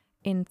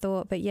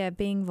thought. But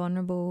being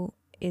vulnerable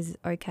is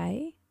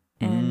okay,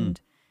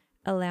 and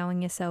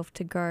allowing yourself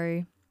to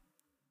grow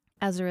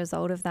as a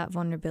result of that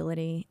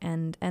vulnerability.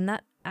 And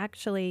that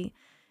actually,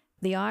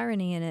 the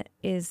irony in it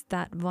is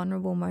that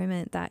vulnerable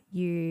moment that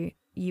you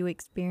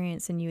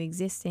experience and you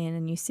exist in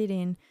and you sit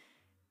in,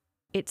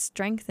 it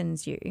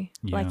strengthens you.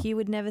 Like, you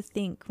would never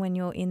think when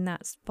you're in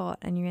that spot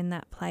and you're in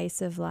that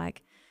place of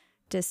like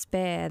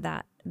despair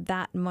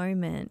that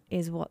moment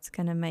is what's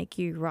going to make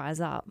you rise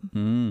up.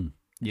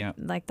 Yeah.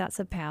 Like, that's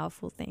a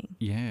powerful thing.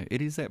 Yeah,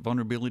 it is that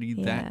vulnerability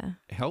that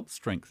helps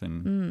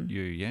strengthen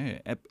you,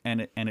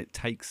 and it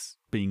takes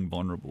being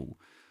vulnerable.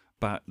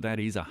 But that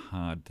is a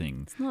hard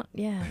thing. It's not,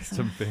 It's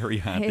a very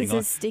hard thing. It's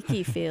a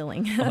sticky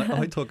feeling.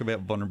 I talk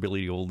about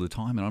vulnerability all the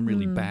time, and I'm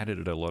really bad at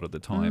it a lot of the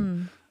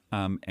time.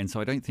 And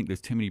so I don't think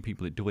there's too many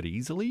people that do it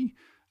easily.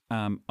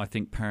 I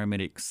think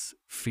paramedics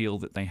feel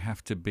that they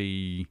have to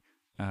be,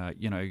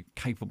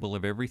 capable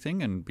of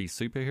everything and be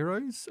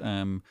superheroes,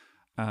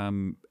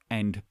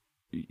 and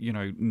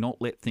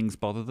not let things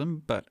bother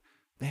them. But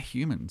they're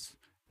humans.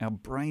 Our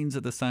brains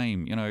are the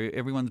same.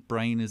 Everyone's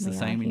brain is the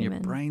same, and your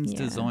brain's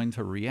designed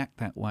to react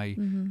that way,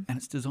 and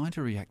it's designed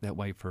to react that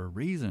way for a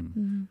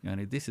reason.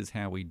 This is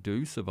how we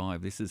do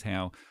survive. This is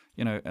how,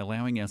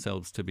 allowing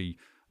ourselves to be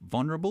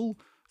vulnerable.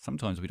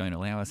 Sometimes we don't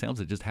allow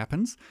ourselves, it just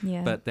happens.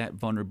 But that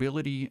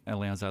vulnerability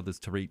allows others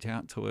to reach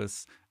out to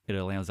us. It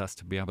allows us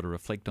to be able to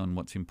reflect on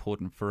what's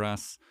important for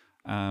us,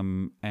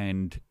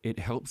 and it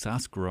helps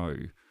us grow.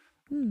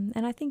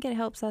 And I think it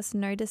helps us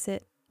notice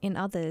it in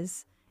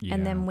others.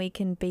 And then we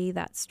can be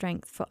that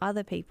strength for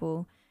other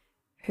people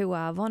who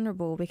are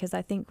vulnerable, because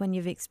I think when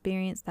you've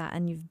experienced that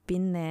and you've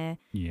been there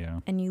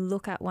and you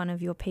look at one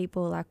of your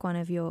people, like one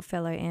of your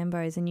fellow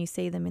Ambos, and you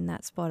see them in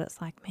that spot, it's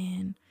like,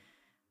 man,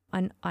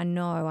 I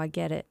know, I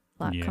get it.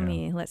 Like, come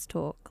here, let's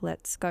talk.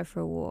 Let's go for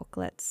a walk.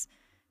 Let's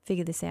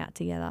figure this out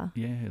together.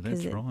 Yeah,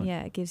 that's right.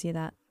 It gives you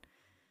that.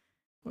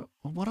 Well,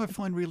 what I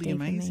find really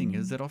amazing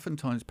is that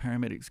oftentimes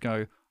paramedics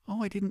go,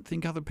 I didn't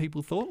think other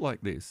people thought like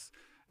this.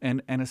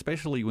 And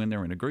especially when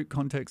they're in a group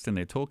context and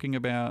they're talking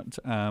about,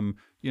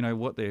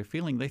 what they're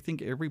feeling, they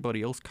think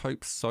everybody else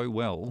copes so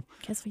well.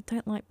 Because we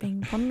don't like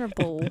being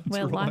vulnerable.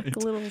 We're like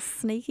little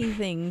sneaky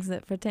things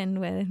that pretend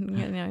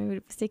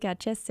we stick our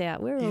chests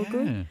out. We're all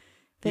good.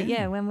 But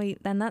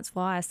and that's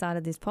why I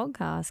started this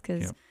podcast,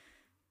 because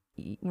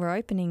we're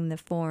opening the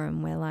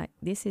forum. We're like,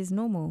 this is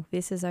normal.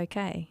 This is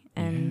okay.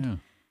 And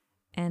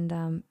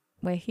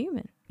we're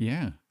human.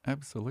 Yeah,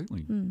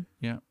 absolutely.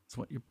 Yeah, it's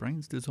what your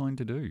brain's designed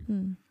to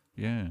do.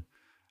 Yeah.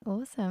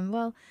 Awesome.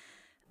 Well,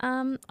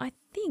 I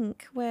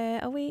think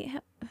we've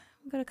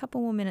got a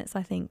couple more minutes,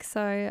 I think.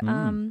 So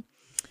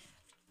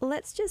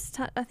let's just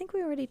I think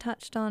we already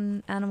touched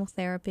on animal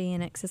therapy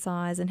and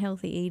exercise and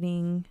healthy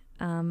eating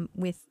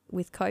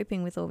with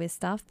coping with all this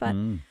stuff. But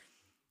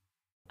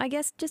I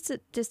guess just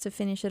to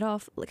finish it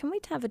off, can we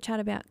have a chat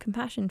about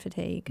compassion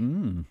fatigue?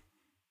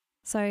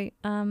 So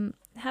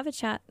have a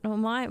chat. Well,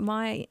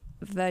 my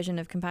version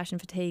of compassion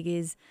fatigue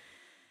is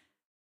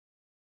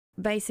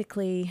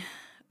basically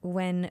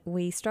when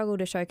we struggle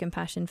to show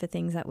compassion for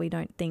things that we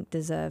don't think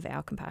deserve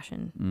our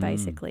compassion,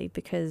 basically,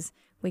 because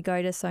we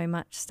go to so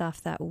much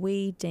stuff that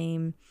we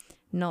deem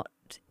not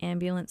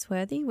ambulance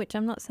worthy, which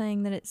I'm not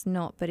saying that it's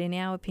not, but in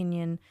our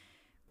opinion,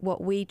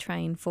 what we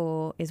train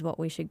for is what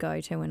we should go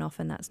to, and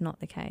often that's not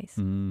the case.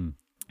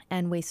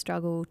 and we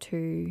struggle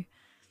to,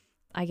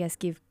 I guess,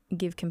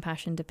 give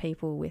compassion to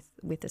people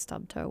with a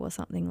stub toe or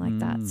something like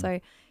that. So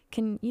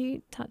can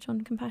you touch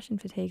on compassion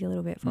fatigue a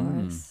little bit for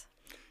us?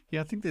 Yeah,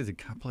 I think there's a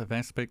couple of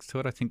aspects to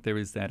it. I think there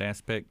is that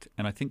aspect,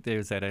 and I think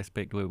there's that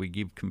aspect where we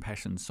give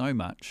compassion so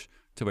much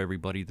to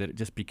everybody that it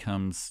just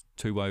becomes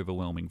too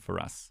overwhelming for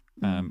us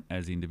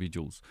as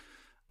individuals.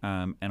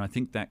 And I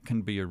think that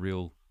can be a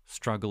real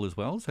struggle as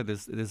well. So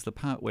there's the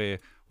part where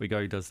we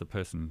go, does the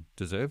person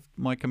deserve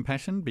my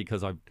compassion?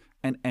 Because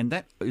and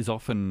that is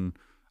often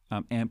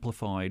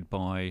amplified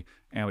by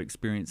our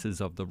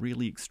experiences of the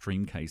really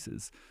extreme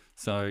cases.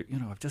 So,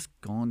 I've just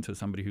gone to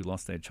somebody who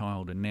lost their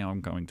child and now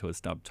I'm going to a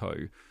stub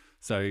toe.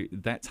 So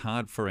that's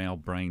hard for our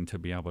brain to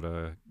be able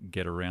to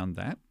get around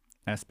that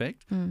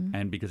aspect.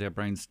 And because our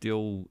brain's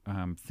still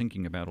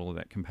thinking about all of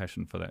that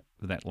compassion for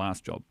that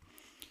last job.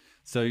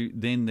 So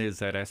then there's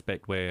that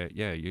aspect where,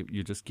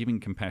 you're just giving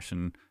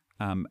compassion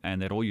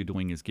and that all you're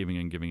doing is giving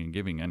and giving and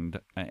giving. And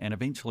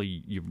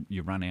eventually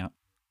you run out.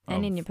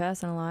 And in your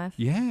personal life.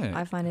 Yeah.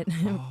 I find it.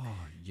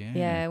 Yeah.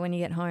 Yeah, when you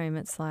get home,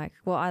 it's like,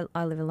 well,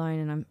 I live alone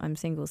and I'm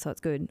single, so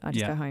it's good. I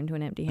just go home to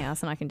an empty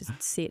house and I can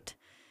just sit.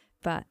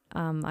 But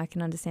I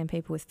can understand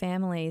people with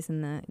families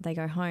and they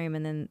go home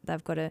and then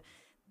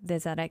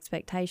there's that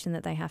expectation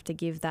that they have to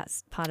give that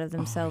part of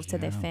themselves to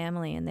their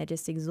family and they're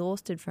just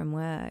exhausted from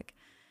work.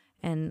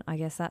 And I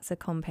guess that's a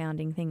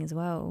compounding thing as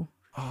well.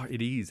 Oh,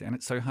 it is. And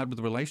it's so hard with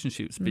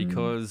relationships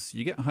because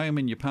you get home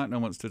and your partner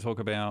wants to talk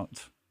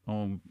about,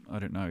 I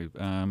don't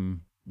know,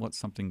 what's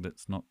something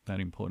that's not that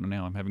important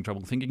now? I'm having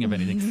trouble thinking of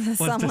anything.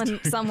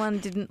 Someone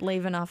didn't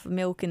leave enough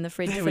milk in the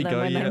fridge for them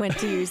when they went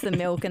to use the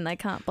milk and they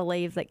can't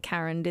believe that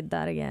Karen did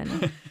that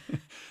again.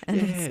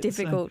 And it's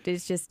difficult.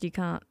 It's just you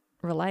can't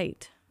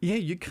relate. Yeah,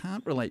 you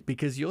can't relate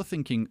because you're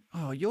thinking,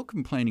 you're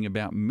complaining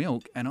about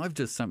milk and I've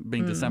just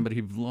been to somebody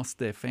who've lost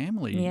their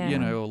family,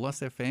 or lost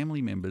their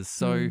family members.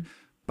 So,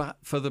 but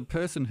for the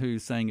person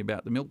who's saying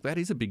about the milk, that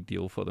is a big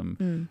deal for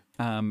them.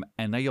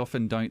 And they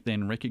often don't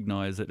then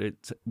recognise that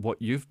it's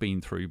what you've been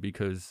through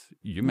because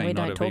you may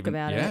not have talk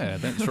about it. Yeah,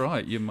 that's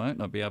right. You might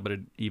not be able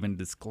to even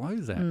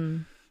disclose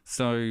that.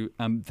 So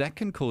that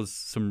can cause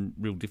some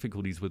real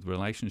difficulties with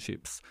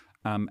relationships.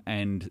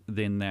 And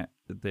then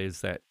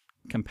there's that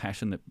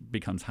compassion that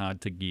becomes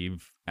hard to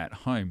give at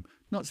home.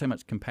 Not so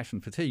much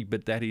compassion fatigue,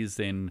 but that is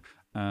then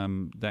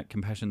that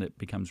compassion that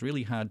becomes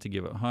really hard to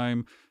give at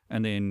home.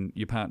 And then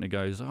your partner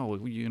goes,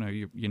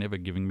 you're never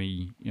giving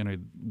me,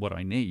 what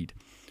I need.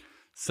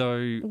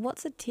 So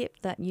what's a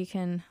tip that you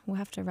can, we'll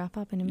have to wrap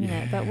up in a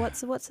minute, but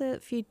what's a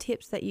few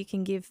tips that you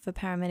can give for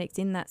paramedics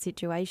in that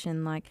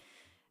situation, like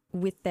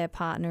with their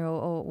partner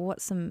or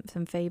what's some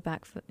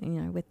feedback for,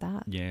 with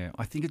that? Yeah,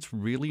 I think it's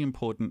really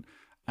important.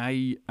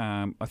 I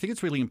think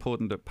it's really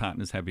important that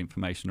partners have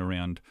information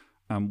around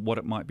what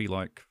it might be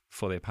like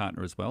for their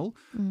partner as well,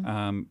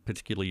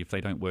 particularly if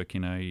they don't work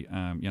in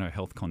a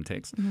health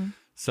context.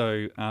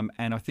 So,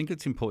 and I think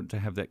it's important to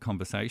have that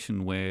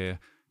conversation where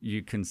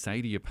you can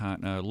say to your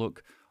partner,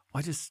 look,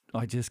 I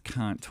just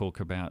can't talk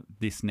about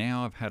this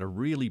now. I've had a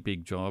really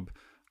big job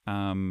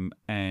and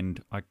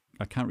I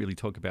can't really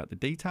talk about the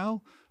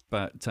detail.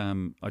 But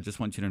I just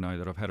want you to know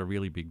that I've had a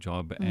really big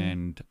job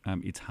and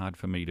it's hard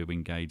for me to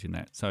engage in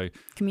that. So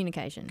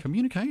Communication,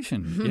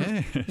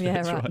 yeah.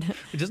 That's right.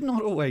 Which is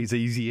not always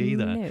easy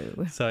either.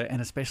 No. So,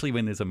 and especially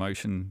when there's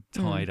emotion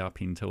tied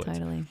up into it.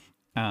 Totally.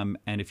 And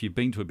if you've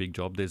been to a big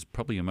job, there's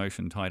probably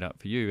emotion tied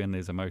up for you and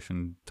there's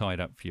emotion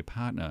tied up for your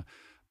partner.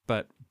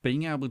 But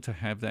being able to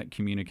have that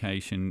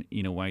communication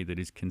in a way that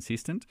is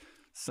consistent.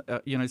 So,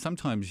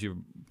 sometimes your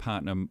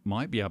partner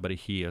might be able to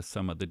hear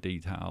some of the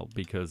detail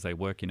because they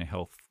work in a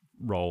health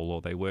role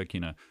or they work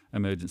in a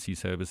emergency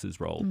services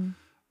role.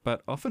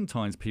 But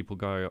oftentimes people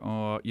go,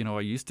 I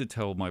used to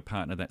tell my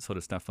partner that sort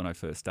of stuff when I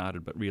first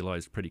started, but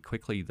realised pretty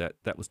quickly that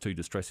that was too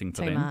distressing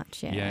for them. Too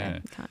much, yeah.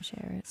 You can't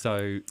share it.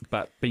 So,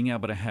 but being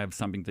able to have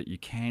something that you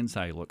can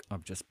say, look,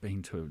 I've just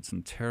been to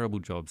some terrible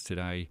jobs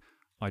today.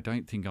 I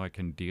don't think I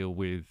can deal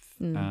with,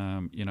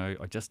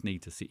 I just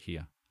need to sit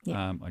here.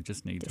 Yeah. I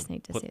just need to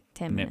put sit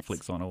 10 minutes.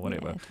 Netflix on or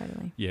whatever. Yeah,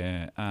 totally.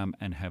 Yeah,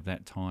 and have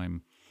that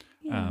time.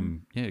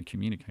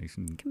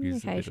 Communication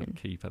is a bit of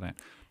key for that.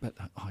 But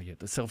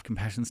the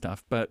self-compassion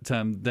stuff. But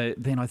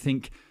then I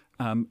think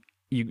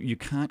you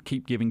can't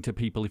keep giving to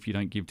people if you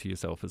don't give to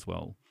yourself as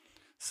well.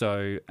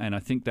 So, and I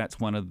think that's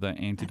one of the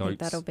antidotes. I think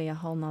that'll be a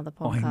whole nother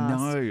podcast.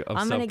 I know.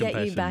 I'm going to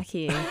get you back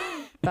here,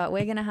 but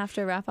we're going to have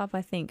to wrap up,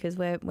 I think, because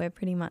we're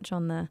pretty much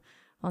on the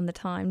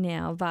time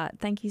now. But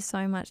thank you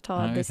so much,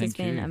 Todd. This has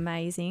been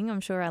amazing. I'm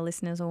sure our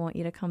listeners will want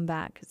you to come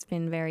back. It's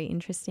been very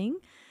interesting.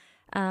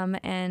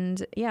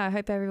 And I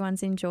hope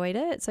everyone's enjoyed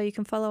it. So you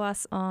can follow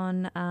us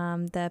on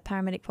the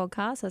Paramedic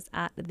Podcast. That's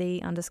at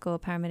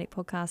 _Paramedic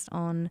Podcast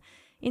on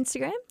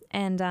Instagram.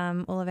 And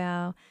all of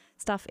our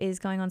stuff is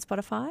going on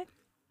Spotify.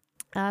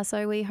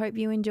 So we hope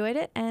you enjoyed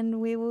it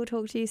and we will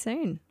talk to you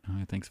soon.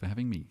 Thanks for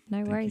having me.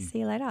 No worries. See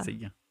you later. See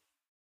ya.